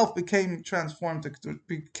itself became transformed to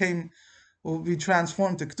Kedusha, will be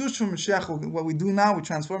transformed to Kedusha. Moshiach, what we do now, we're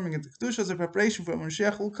transforming into Kedusha as a preparation for when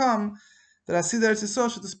Moshiach will come, that I see the Eretz Yisrael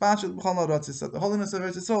should dispatch it b'chol ha'aratzos, the holiness of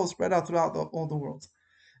Eretz Yisrael will spread out throughout all the world.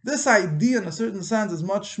 This idea, in a certain sense, is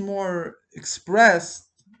much more expressed,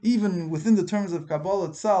 even within the terms of Kabbalah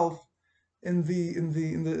itself, in the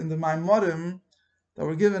Maimorim that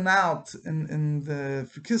were given out in the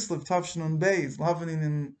Kislev Tavshin on Beis, L'havanin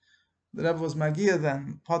in the Rebbe was Magia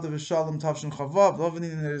then, part of Sholom Tavshin Chavav,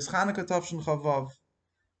 L'havanin in Eretz Chanukah Tavshin Chavav.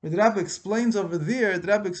 Where the Rebbe explains over there,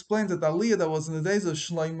 the Rebbe explains that the Aliyah that was in the days of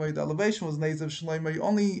Shlomo, the elevation was in the days of Shlomo,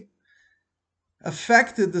 only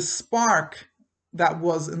affected the spark that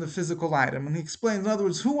was in the physical item. And he explains, in other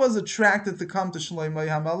words, who was attracted to come to Shlomo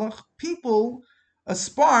HaMelech? People, a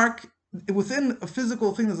spark, within a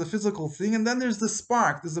physical thing, there's a physical thing, and then there's the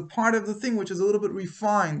spark. There's a part of the thing which is a little bit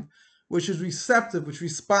refined, which is receptive, which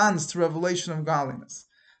responds to revelation of godliness.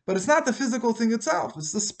 But it's not the physical thing itself.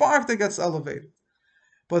 It's the spark that gets elevated.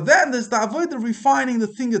 But then there's the avodah refining the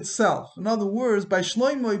thing itself. In other words, by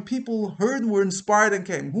Shlomo, people heard, were inspired, and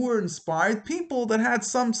came. Who were inspired? People that had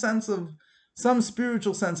some sense of, some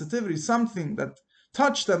spiritual sensitivity, something that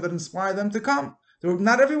touched them, that inspired them to come.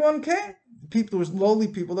 Not everyone came. There was lowly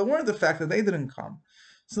people that weren't affected. They didn't come.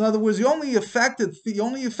 So in other words, you only affected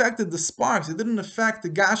the sparks. It didn't affect the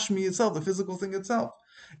Gashmi itself, the physical thing itself.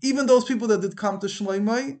 Even those people that did come to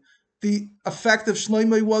Shlomo, the effect of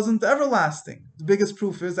Shlomo wasn't everlasting. The biggest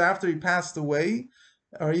proof is after he passed away,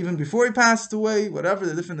 or even before he passed away, whatever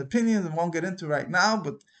the different opinions, I won't get into right now,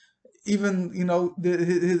 but even,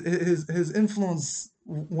 his influence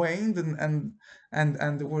waned,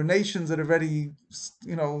 and there were nations that already,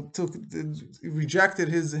 rejected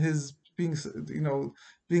his being,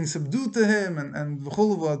 being subdued to him, and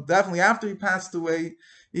definitely after he passed away,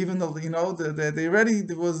 even though, they already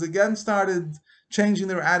was again started changing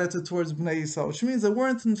their attitude towards Bnei Yisrael, which means they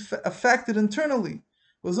weren't affected internally.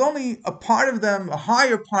 It was only a part of them, a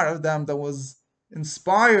higher part of them that was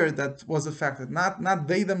inspired, that was affected, not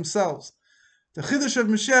they themselves. The Chiddush of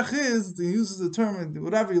Moshiach is, he uses the term,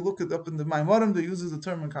 whatever you look it up in the Maimorim, he uses the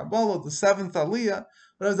term in Kabbalah, the seventh Aliyah,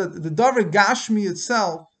 whatever that, the Davar Gashmi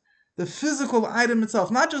itself, the physical item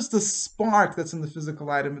itself, not just the spark that's in the physical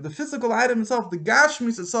item, but the physical item itself, the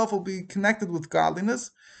Gashmis itself will be connected with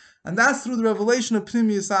godliness, and that's through the revelation of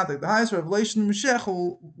Pnimiyus Adik. The highest revelation of Moshiach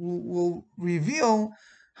will reveal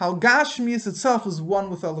how Gashmius itself is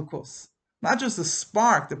one with Elokus. not just the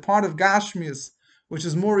spark, the part of Gashmius, which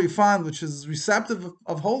is more refined, which is receptive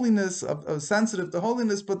of holiness, of sensitive to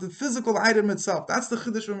holiness, but the physical item itself. That's the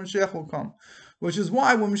Chiddush when Mashiach will come. Which is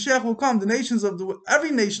why when Mashiach will come, the nations of the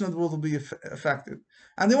every nation of the world will be affected.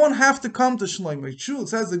 And they won't have to come to Shlomo. True, it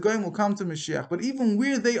says the Goyim will come to Mashiach, but even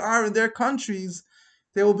where they are in their countries,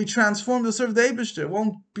 they will be transformed to serve the Eibishter. It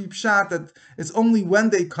won't be pshat that it's only when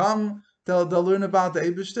they come they'll learn about the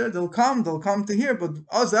Eibishter. They'll come to hear. But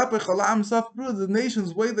the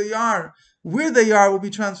nations where they are will be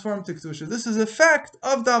transformed to Kedusha. This is effect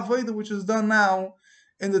of the Avodah which is done now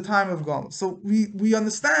in the time of Golus. So we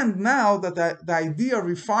understand now that the idea of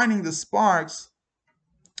refining the sparks,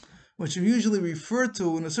 which we usually refer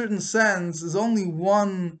to in a certain sense, is only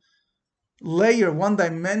one layer, one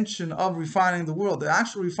dimension of refining the world. The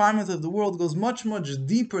actual refinement of the world goes much, much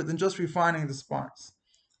deeper than just refining the sparks.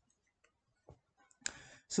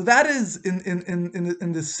 So that is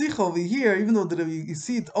in the Sikh over here, even though you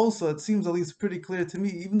see it also, it seems at least pretty clear to me,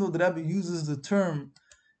 even though the Rebbe uses the term,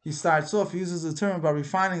 he uses the term about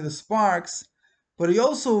refining the sparks, but he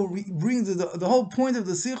also brings the whole point of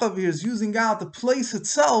the Sikh over here is using out the place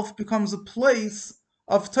itself becomes a place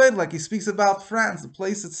of Torah, like he speaks about France, the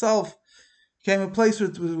place itself became a place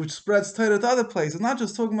which spreads Torah to other places. Not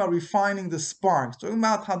just talking about refining the sparks, talking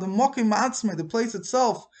about how the Mokim Atzmei, the place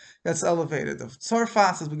itself, gets elevated. The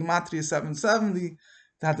Tzorfas is Gematria 770,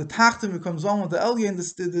 that the Tachtim becomes one with the Elyon.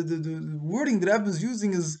 The wording that Rebbe is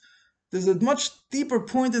using is, there's a much deeper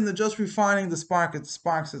point than just refining the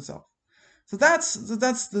sparks itself. So that's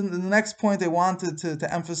the next point I wanted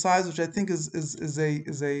to emphasize, which I think is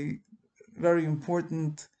a very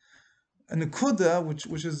important nekuda,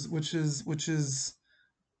 which is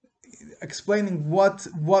explaining what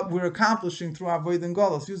we're accomplishing through Avodah and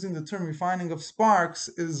Golus. Using the term refining of sparks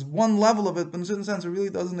is one level of it, but in a certain sense, it really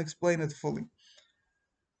doesn't explain it fully.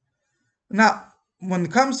 Now, when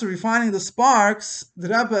it comes to refining the sparks, the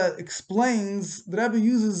Rebbe explains. The Rebbe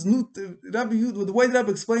uses the way the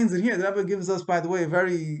Rebbe explains it here. The Rebbe gives us, by the way, a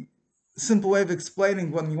very simple way of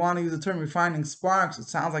explaining when you want to use the term refining sparks. It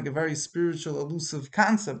sounds like a very spiritual, elusive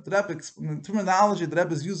concept. The terminology the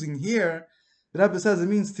Rebbe is using here, the Rebbe says it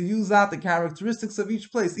means to use out the characteristics of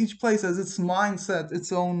each place. Each place has its mindset,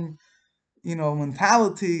 its own,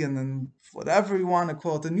 mentality, and then whatever you want to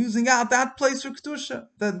call it, and using out that place for Kedusha.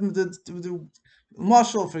 The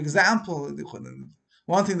Moshiach, for example,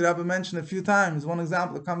 one thing that Rebbe mentioned a few times, one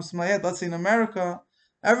example that comes to my head, let's say in America,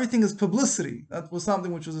 everything is publicity. That was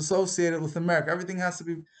something which was associated with America. Everything has to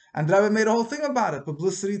be, and the Rebbe made a whole thing about it.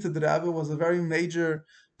 Publicity to the Rebbe was a very major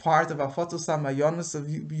part of Afatos HaMayonis, of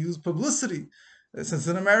use publicity. Since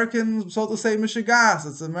an American, so to say, Mishigas,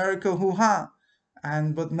 it's America hoo-ha.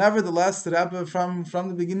 But nevertheless, the Rebbe from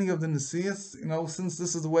the beginning of the Nesias, since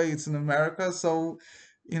this is the way it's in America, so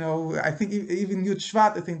I think even Yud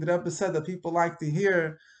Shvat, I think the Rebbe said that people like to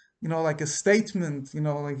hear, like a statement,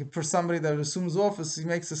 like for somebody that assumes office, the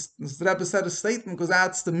Rebbe said a statement because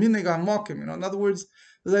that's the minig HaMokim. In other words,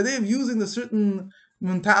 the idea of using the certain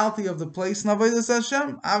mentality of the place in Avodas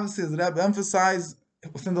Hashem, obviously, the Rebbe emphasized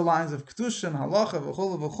within the lines of Kedusha and Halacha,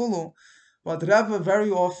 v'chulu, v'chulu. But the Rebbe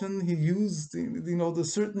very often he used the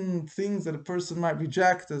certain things that a person might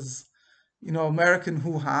reject as American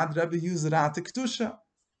hoo-ha. The Rebbe used it out to Kedusha.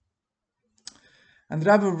 And the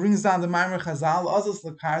Rebbe brings down the Maimer Chazal, Azos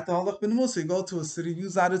Lakarta, Halach ben Musa. You go to a city,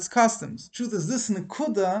 use out its customs. The truth is, this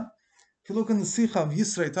Nekuda, if you look in the Sikha of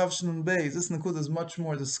Yisrei, Tavshin and Beis, this Nekuda is much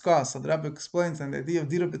more discussed. So the Rebbe explains, and the idea of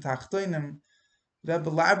Dira b'tachtoinim, the Rebbe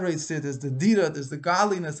elaborates it, there's the Dira, there's the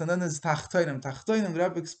godliness, and then there's Tachtoinim. Tachtoinim, the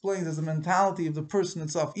Rebbe explains, there's the mentality of the person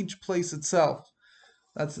itself, each place itself.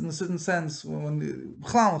 That's in a certain sense, when the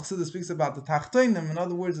Chacham speaks about the Tachtoinim, in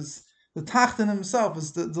other words, it's the Tachton himself,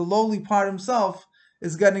 is the lowly part himself,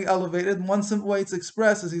 is getting elevated. And one simple way it's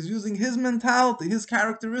expressed is he's using his mentality, his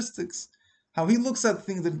characteristics, how he looks at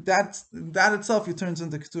things, that itself he turns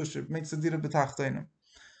into Kedusha, it makes a Dira b'tachtoinim.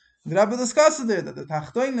 The Rebbe discusses there that the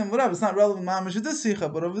Tachtoinim, whatever, it's not relevant mamash to this Sikha,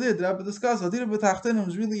 but over there the Rebbe discusses that Dira b'tachtoinim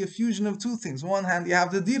is really a fusion of two things. On one hand, you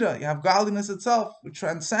have the Dira, you have godliness itself, which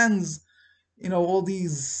transcends, all the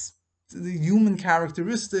human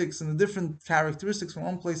characteristics and the different characteristics from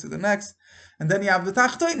one place to the next. And then you have the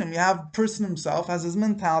Tachtoinim, you have the person himself, has his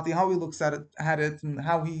mentality, how he looks at it, and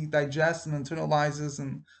how he digests and internalizes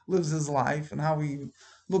and lives his life, and how he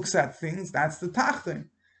looks at things. That's the Tachtoin.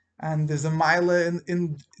 And there's a Maila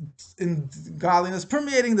in godliness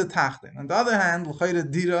permeating the Tachtoin. On the other hand, L'chayre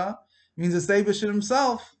Dira means it's the Eibishter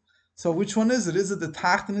himself. So which one is it? Is it the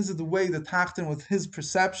Tachtoin? Is it the way the Tachtoin with his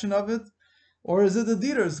perception of it? Or is it the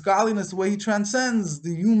Dira, godliness, the way he transcends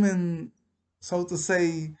the human, so to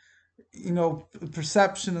say,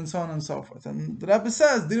 perception and so on and so forth. And the Rebbe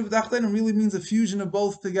says Dir v'Tachtenim really means a fusion of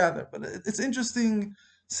both together. But it's interesting,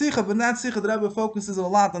 Sikha, but in that Sikha, the Rebbe focuses a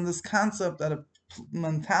lot on this concept that a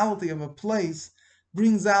mentality of a place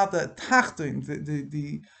brings out the Tachtein,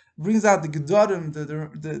 the brings out the Gedorim,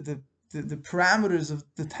 the parameters of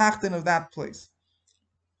the Tachtein of that place.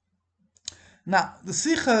 Now, the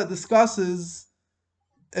Sikha discusses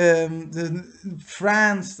the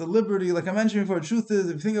France, the liberty, like I mentioned before. The truth is,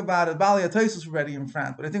 if you think about it, Bali Ataisus were already in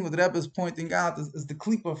France, but I think what the Rebbe is pointing out is the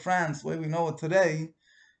clip of France, the way we know it today,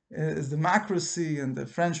 is democracy and the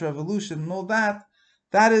French Revolution and all that.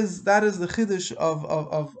 That is the chiddush of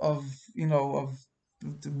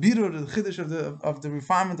the birur, the chiddush of the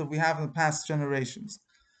refinement that we have in the past generations.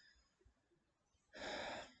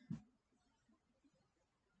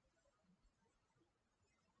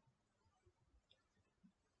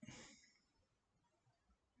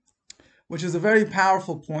 Which is a very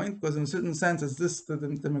powerful point, because in a certain sense, it's this the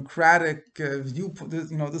democratic viewpoint.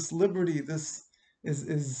 This liberty, this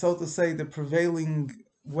is so to say the prevailing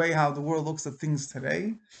way how the world looks at things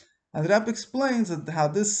today. And the Rebbe explains that how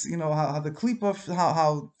this, how the clip of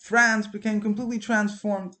how France became completely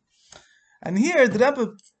transformed. And here the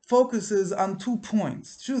Rebbe focuses on 2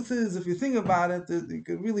 points. Truth is, if you think about it, you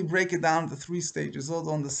could really break it down to 3 stages.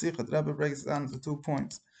 Although on the Sikha, the Rebbe breaks it down into 2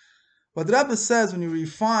 points. But the Rebbe says when you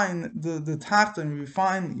refine the Tachton,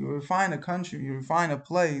 you refine a country, you refine a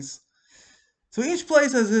place. So each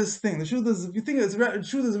place has this thing. The truth is, if you think the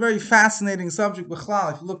truth is a very fascinating subject.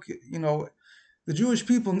 B'chlal, if you look, the Jewish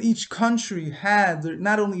people in each country had,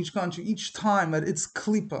 not only each country, each time had its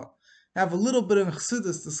klipa. You have a little bit of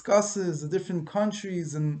Chassidus discusses the different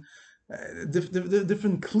countries and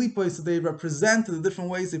different klipos that they represented, the different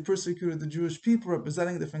ways they persecuted the Jewish people,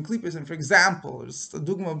 representing different klipos. And for example, there's a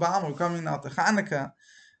Dugma Bam, we're coming now to Hanukkah,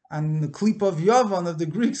 and the klipa of Yavan of the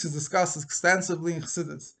Greeks is discussed extensively in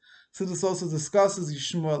Chassidus. Chassidus also discusses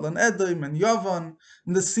Yishmael and Edom and Yavan.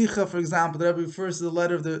 In the Sikha, for example, the Rebbe refers to the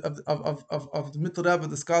letter of the Mittel Rebbe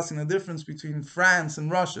discussing the difference between France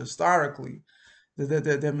and Russia historically,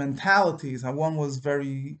 their mentalities, how one was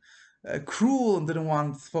very cruel and didn't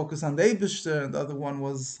want to focus on the Eibishter, and the other one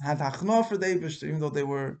had hachno for the Eibishter, even though they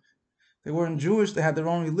weren't Jewish, they had their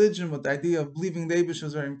own religion, but the idea of believing the Eibishter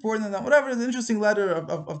was very important. And whatever, the interesting letter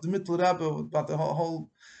of the Mittel Rebbe about the whole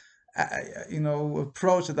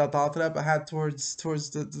approach that the Alter Rebbe had towards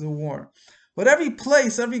the war. But every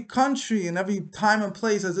place, every country, and every time and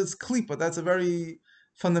place has its klipa. That's a very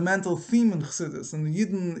fundamental theme in Chassidus. And the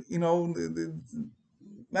Yidden,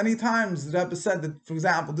 many times the Rebbe said that, for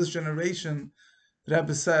example, this generation, the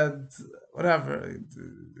Rebbe said, whatever,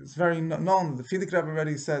 it's very known. The Fidik Rebbe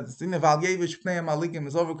already said, Vayeishev Maligim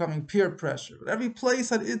is overcoming peer pressure. But every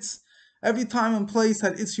time and place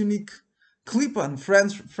had its unique klipa, and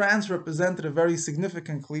France represented a very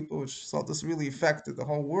significant klipa, which this really affected the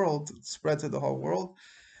whole world, it spread to the whole world.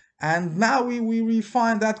 And now we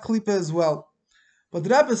refine that klipa as well. But the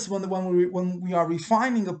Rebbe, when we are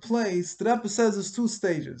refining a place, the Rebbe says there's 2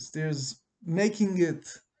 stages. There's making it,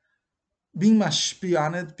 being mashpi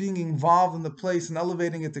on it, being involved in the place and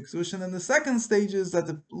elevating it to Kedushin. And the second stage is that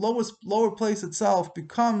the lower place itself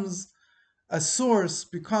becomes a source,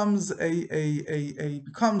 becomes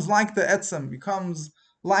becomes like the etzem, becomes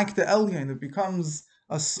like the Elyon. It becomes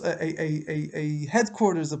a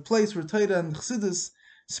headquarters, a place where Torah and Chassidus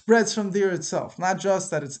spreads from there itself. Not just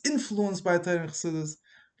that it's influenced by Torah and Chassidus,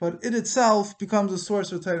 but it itself becomes a source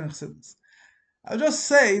for Torah and Chassidus. I'll just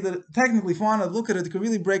say that technically, if you want to look at it, you can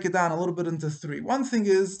really break it down a little bit into 3. One thing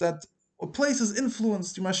is that a place is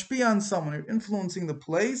influenced, you mashpia on someone, you're influencing the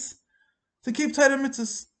place to keep Torah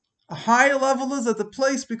mitzvahs. A higher level is that the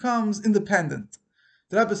place becomes independent.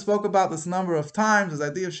 The Rebbe spoke about this a number of times, this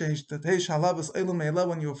idea of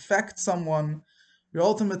when you affect someone, your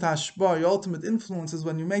ultimate hashpah, your ultimate influence is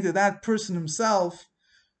when you make that person himself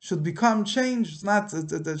should become changed. It's not,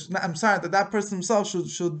 that person himself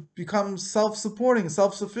should become self-supporting,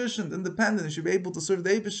 self-sufficient, independent. He should be able to serve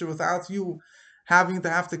the Eibishter without you having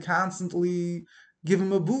to constantly give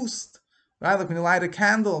him a boost. Right? Like when you light a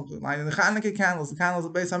candle, lighting the Chanukah candles, the candles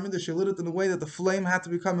of Beis Hamikdash, you lit it in a way that the flame had to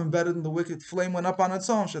become embedded in the wick. The flame went up on its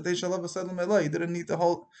own. You didn't need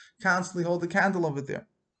to constantly hold the candle over there.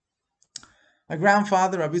 My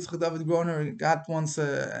grandfather, Rabbi David Groner, got once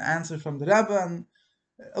an answer from the Rebbe, and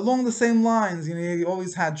along the same lines, he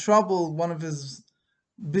always had trouble. One of his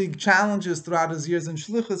big challenges throughout his years in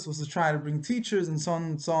Shlichus was to try to bring teachers and so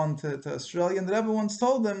on to Australia. And the Rebbe once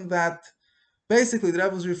told him that basically the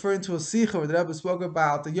Rebbe was referring to a sikha where the Rebbe spoke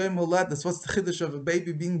about the Yom Holedes, what's the chiddush of a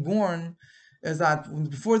baby being born, is that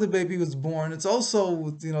before the baby was born, it's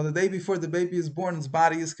also, the day before the baby is born, its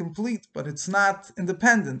body is complete, but it's not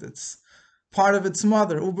independent. It's part of its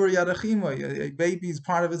mother. Uber yarachima, a baby is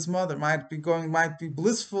part of its mother. Might be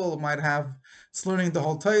blissful. It might have, it's learning the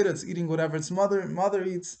whole Torah. It's eating whatever its mother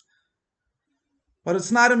eats. But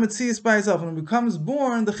it's not a metzias by itself. When it becomes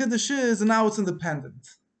born, the chiddush is, and now it's independent.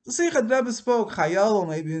 The Sikha Rebbe spoke, Chayal, or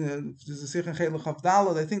maybe there's a Sikha in Chayel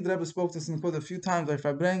Chavdalad. I think the Rebbe spoke this in the quote a few times by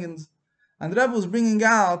Farbrengens. And the Rebbe was bringing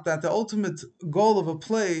out that the ultimate goal of a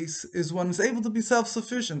place is when it's able to be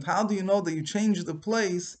self-sufficient. How do you know that you change the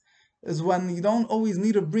place? Is when you don't always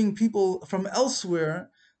need to bring people from elsewhere,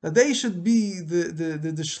 that they should be the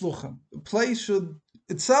shluchim. The place should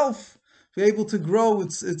itself be able to grow,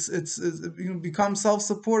 become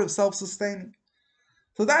self-supportive, self-sustaining.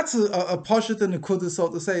 So that's a pashut and a kudus, so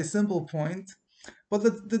to say, a simple point. But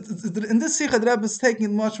in this Sikha, the Rebbe is taking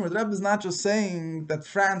it much more. The Rebbe is not just saying that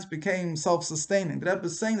France became self-sustaining. The Rebbe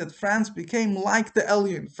is saying that France became like the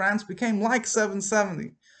Elyon. France became like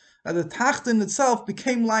 770. The Tachtin itself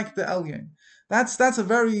became like the Elyon. That's a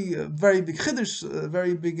very big chiddush, a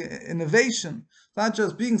very big innovation. Not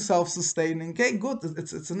just being self-sustaining. Okay, good.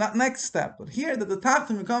 It's a next step. But here, that the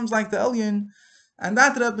Tachtin becomes like the Elyon, and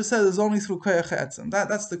that the Rebbe said is only through koyach etzem.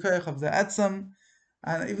 That's the koyach of the etzem.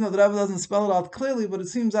 And even though the Rebbe doesn't spell it out clearly, but it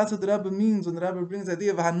seems that's what the Rebbe means when the Rebbe brings the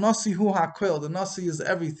idea of hanasi hu hakwil. The nasi is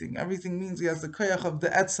everything. Everything means he has the koyach of the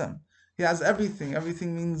etzem. He has everything.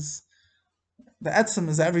 Everything means the etzem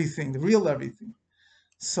is everything, the real everything.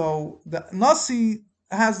 So the nasi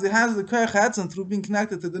has the koyach etzem through being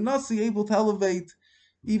connected to the nasi, able to elevate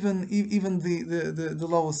even the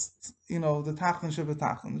lowest, the tachton sheba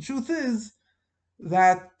tachton. The truth is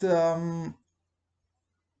that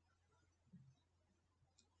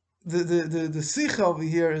the sikha over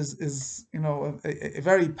here is a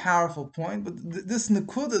very powerful point, but this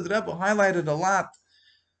nekuda the Rebbe highlighted a lot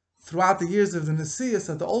throughout the years of the Nesias,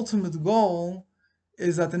 that the ultimate goal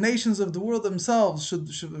is that the nations of the world themselves should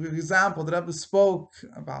for example, the Rebbe spoke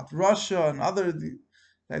about Russia and other, the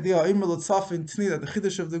idea of Imr L'Tzaf in Tni, that the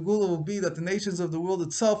Chiddush of the Gula will be that the nations of the world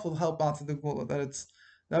itself will help out to the Gula, that it's,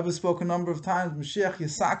 the Rebbe spoke a number of times, Moshiach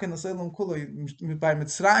Yisaken Aselam Kula, by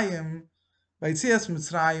Mitzrayim, by Yitzias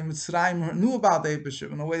Mitzrayim knew about the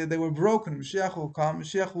Eibusher in a way that they were broken. Moshiach will come,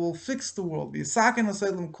 Moshiach will fix the world. Yisaken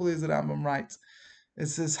Aselam Kula, is the Rambam writes. It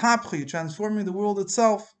says hapchi, transforming the world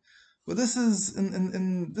itself. But this is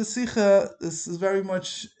in this sikha, this is very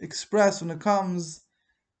much expressed when it comes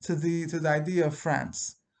to the idea of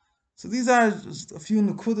France. So these are just a few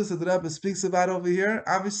nekudas that the Rebbe speaks about over here.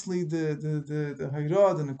 Obviously, the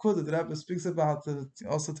hayrod, the nekuda the Rebbe speaks about,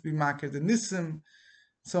 also to be makir the nisim,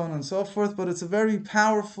 so on and so forth. But it's a very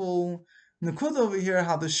powerful nekuda over here,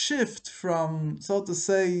 how the shift from, so to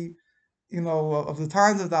say, of the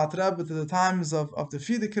times of the Alter Rebbe to the times of the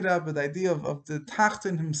Frierdiker Rebbe, the idea of the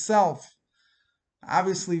Tachtin himself.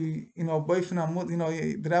 Obviously,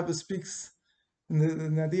 the Rebbe speaks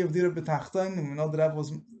in the idea of the Rebbe Tachtin, and we know the Rebbe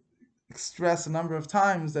was stressed a number of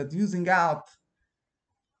times that using out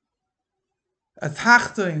a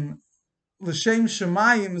Tachtin l'shem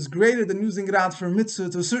shemayim is greater than using it out for mitzvah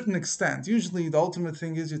to a certain extent. Usually, the ultimate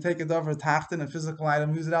thing is you take a davar tachtin, a physical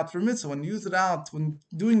item, use it out for mitzvah. When you use it out, when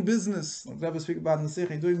doing business, like Rebbe speak about in the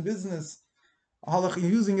Sikha, doing business,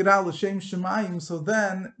 using it out l'shem shemayim. So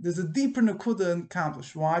then there's a deeper nekuda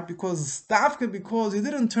accomplished. Why? Because you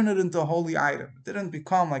didn't turn it into a holy item. It didn't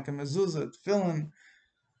become like a mezuzah, tefillin,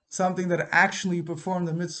 something that actually performed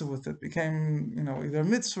the mitzvah with it. Became, either a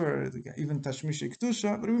mitzvah or even tashmish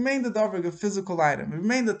kedusha, but it remained the davar, a physical item. It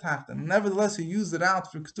remained the tachton. Nevertheless, you used it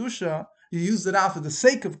out for kedusha. You used it out for the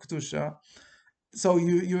sake of kedusha. So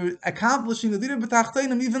you're accomplishing the dira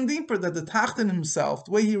b'tachtenim even deeper. That the tachton himself,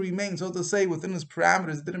 the way he remains, so to say, within his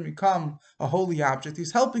parameters, it didn't become a holy object.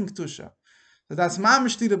 He's helping kedusha. So that's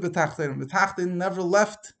mamish dira b'tachtenim. The tachton never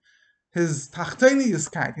left his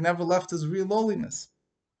tachtoniyuskait. He never left his real lowliness.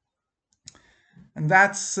 And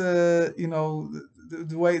that's the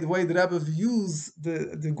way the Rebbe views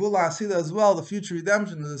the Gula Asida as well, the future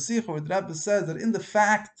redemption of the Sikha, where the Rebbe says that in the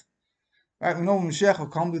fact, right, we know Moshiach will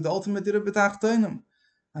come with the ultimate Dira B'tachtonim,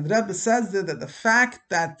 and the Rebbe says that the fact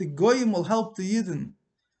that the Goyim will help the Yidden,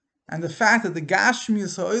 and the fact that the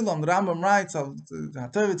Gashmius Ha'olam, the Rambam writes of the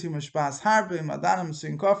Hatavet Mishpas Harbe, Madanim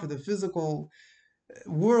Sinkofer, the physical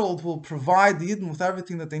world will provide the Yidden with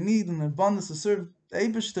everything that they need in abundance to serve the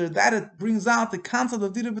Eibishter, that it brings out the concept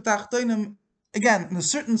of Dira B'tachtonim, again, in a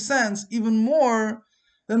certain sense, even more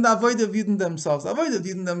than the Avodah of Yidden themselves. The Avodah of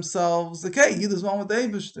Yidden themselves, okay, Yid is one with the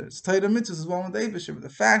Eibishter, Torah Mitzvah is one with the Eibishter, but the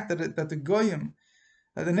fact that the Goyim,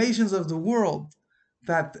 that the nations of the world,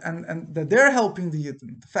 that and that they're helping the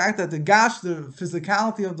Yidden. The fact that the gash, the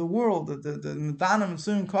physicality of the world, the Nadanim and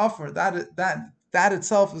Surim Kafir, that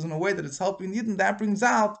itself is in a way that it's helping the Yidden, that brings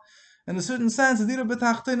out, in a certain sense, the Dira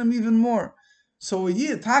B'Tachtenim even more. So a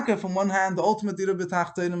Yid, Taka, from one hand, the ultimate Dira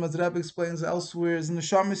B'Tachtenim, as the Rebbe explains elsewhere, is in the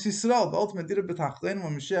Neshamas Yisrael. The ultimate Dira B'Tachtenim,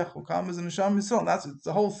 when Moshiach will come, is in the Neshamas Yisrael. That's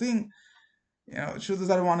the whole thing. Truth is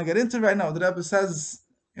I don't want to get into right now. The Rebbe says,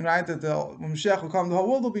 right, that when Moshiach will come, the whole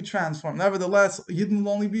world will be transformed. Nevertheless, Yidden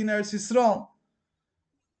will only be in Eretz Yisrael.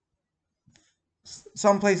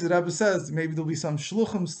 Some places the Rebbe says maybe there'll be some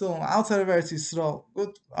shluchim still outside of Eretz Yisrael.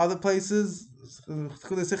 Good. Other places, the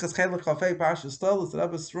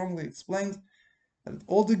Rebbe strongly explains that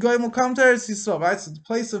all the goyim will come to Eretz Yisrael. Right, so the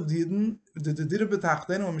place of the Yidden, the Dira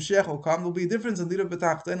B'Tachtein, when Moshiach will come, there'll be a difference in Dira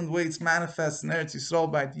B'Tachtein and the way it's manifest in Eretz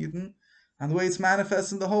Yisrael by the Yidden, and the way it's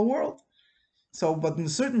manifest in the whole world. So, but in a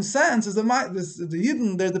certain sense, the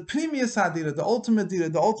Yidden, they're the premius hadira, the ultimate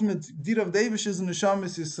dira of Davish is in the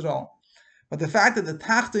Neshamas Yisrael. But the fact that the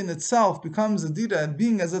Tachtein itself becomes a dira, and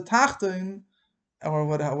being as a Tachtein, or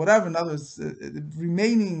whatever, in other words,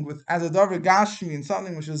 remaining with as a davar gashmi in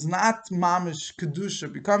something which is not mamish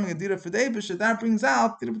kedusha, becoming a dira for Davish, that brings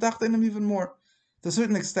out dira b'Tachtein even more to a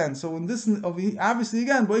certain extent. So in this, obviously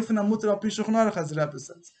again, boifen amuter al pishuch narach, as the Rebbe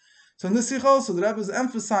says. So in this sikh also, the Rebbe is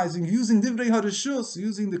emphasizing using divrei harishus,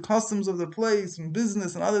 using the customs of the place and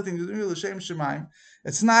business and other things.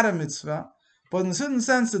 It's not a mitzvah, but in a certain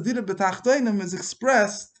sense, the dira b'Tachtenim is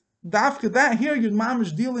expressed. Dafka that here, your mom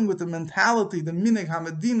is dealing with the mentality, the minig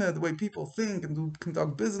hamadina, the way people think and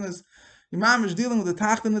conduct business. Your mom is dealing with the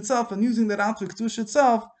Tachtein itself and using that out to Ketush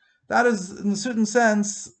itself. That is, in a certain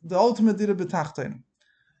sense, the ultimate dira b'Tachtenim.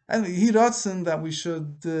 And he wrote that we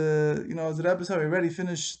should, as the Rebbe said, we already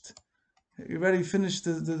finished the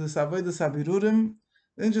Avodas Habirurim.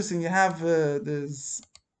 Interesting, you have this.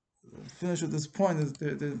 Finish with this point.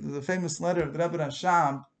 The famous letter of the Rebbe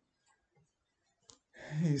Rashab.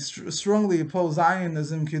 He strongly opposed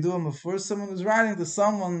Zionism. Kidduim. First, someone was writing to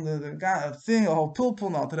someone the guy a thing, a whole pilpul,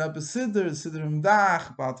 not the Rebbe Siddur Dach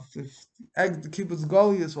about the kibbutz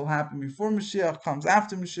Goliath will happen before Moshiach comes,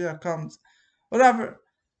 after Moshiach comes, whatever.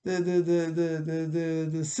 The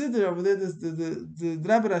Siddur over there, the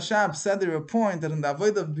Rebbe Rashab said there a point that in the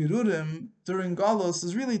Avodah of Birurim during Golos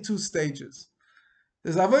is really two stages.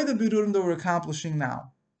 There's Avodah Birurim that we're accomplishing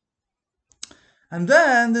now, and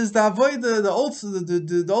then there's the Avodah,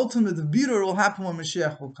 the ultimate Birur will happen when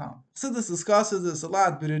Mashiach will come. Siddur discusses this a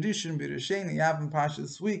lot. Birurishin, Birusheni, you have in Parsha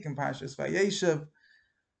this week in Parshas Vayeishev.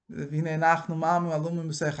 V'hinei nachnu mamu alumim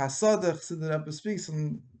b'seich hasadach. Siddur Rebbe speaks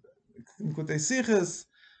in Kutei Sichos.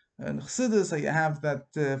 And Chassidus, so you have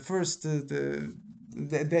that first the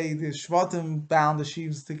Shvatim bound the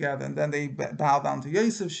sheaves together, and then they bow down to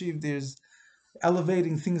Yosef sheaf. There's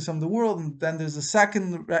elevating things from the world, and then there's a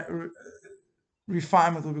second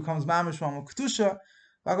refinement which becomes Mamish Mamu Ketusha.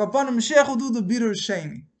 Mashiach will do the Birur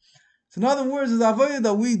Sheni. So in other words, the avodah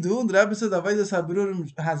that we do, the Rebbe said the avodas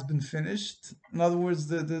habirurim has been finished. In other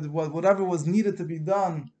words, whatever was needed to be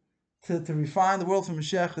done to refine the world for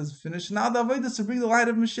Moshiach is finished. Now the avodah is to bring the light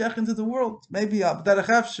of Moshiach into the world. Maybe derech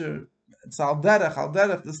efshir, it's al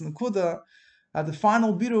derech, this nekuda. The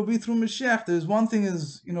final birur will be through Moshiach. There's one thing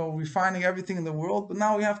is, refining everything in the world, but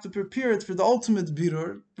now we have to prepare it for the ultimate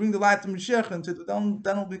birur, bring the light of Moshiach into it. Then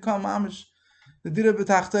will become amish the dira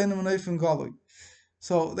b'Tachtenim and eifin galui.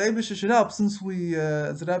 So the Eibusha should help, since we,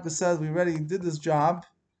 as the Rebbe says, we already did this job,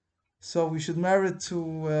 so we should merit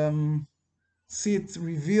to see it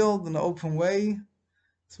revealed in an open way.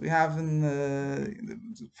 So we have in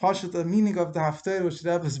the meaning of the Haftarah, which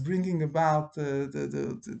the Rebbe is bringing about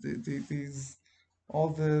these all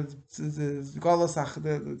the galus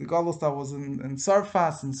that was in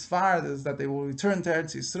Sarfas and Sfar, is that they will return to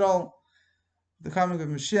Eretz Yisrael. The coming of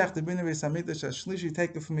Mashiach, the Binei Beis Hamikdash, Shlishi,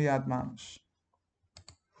 take it from Yad Mamish.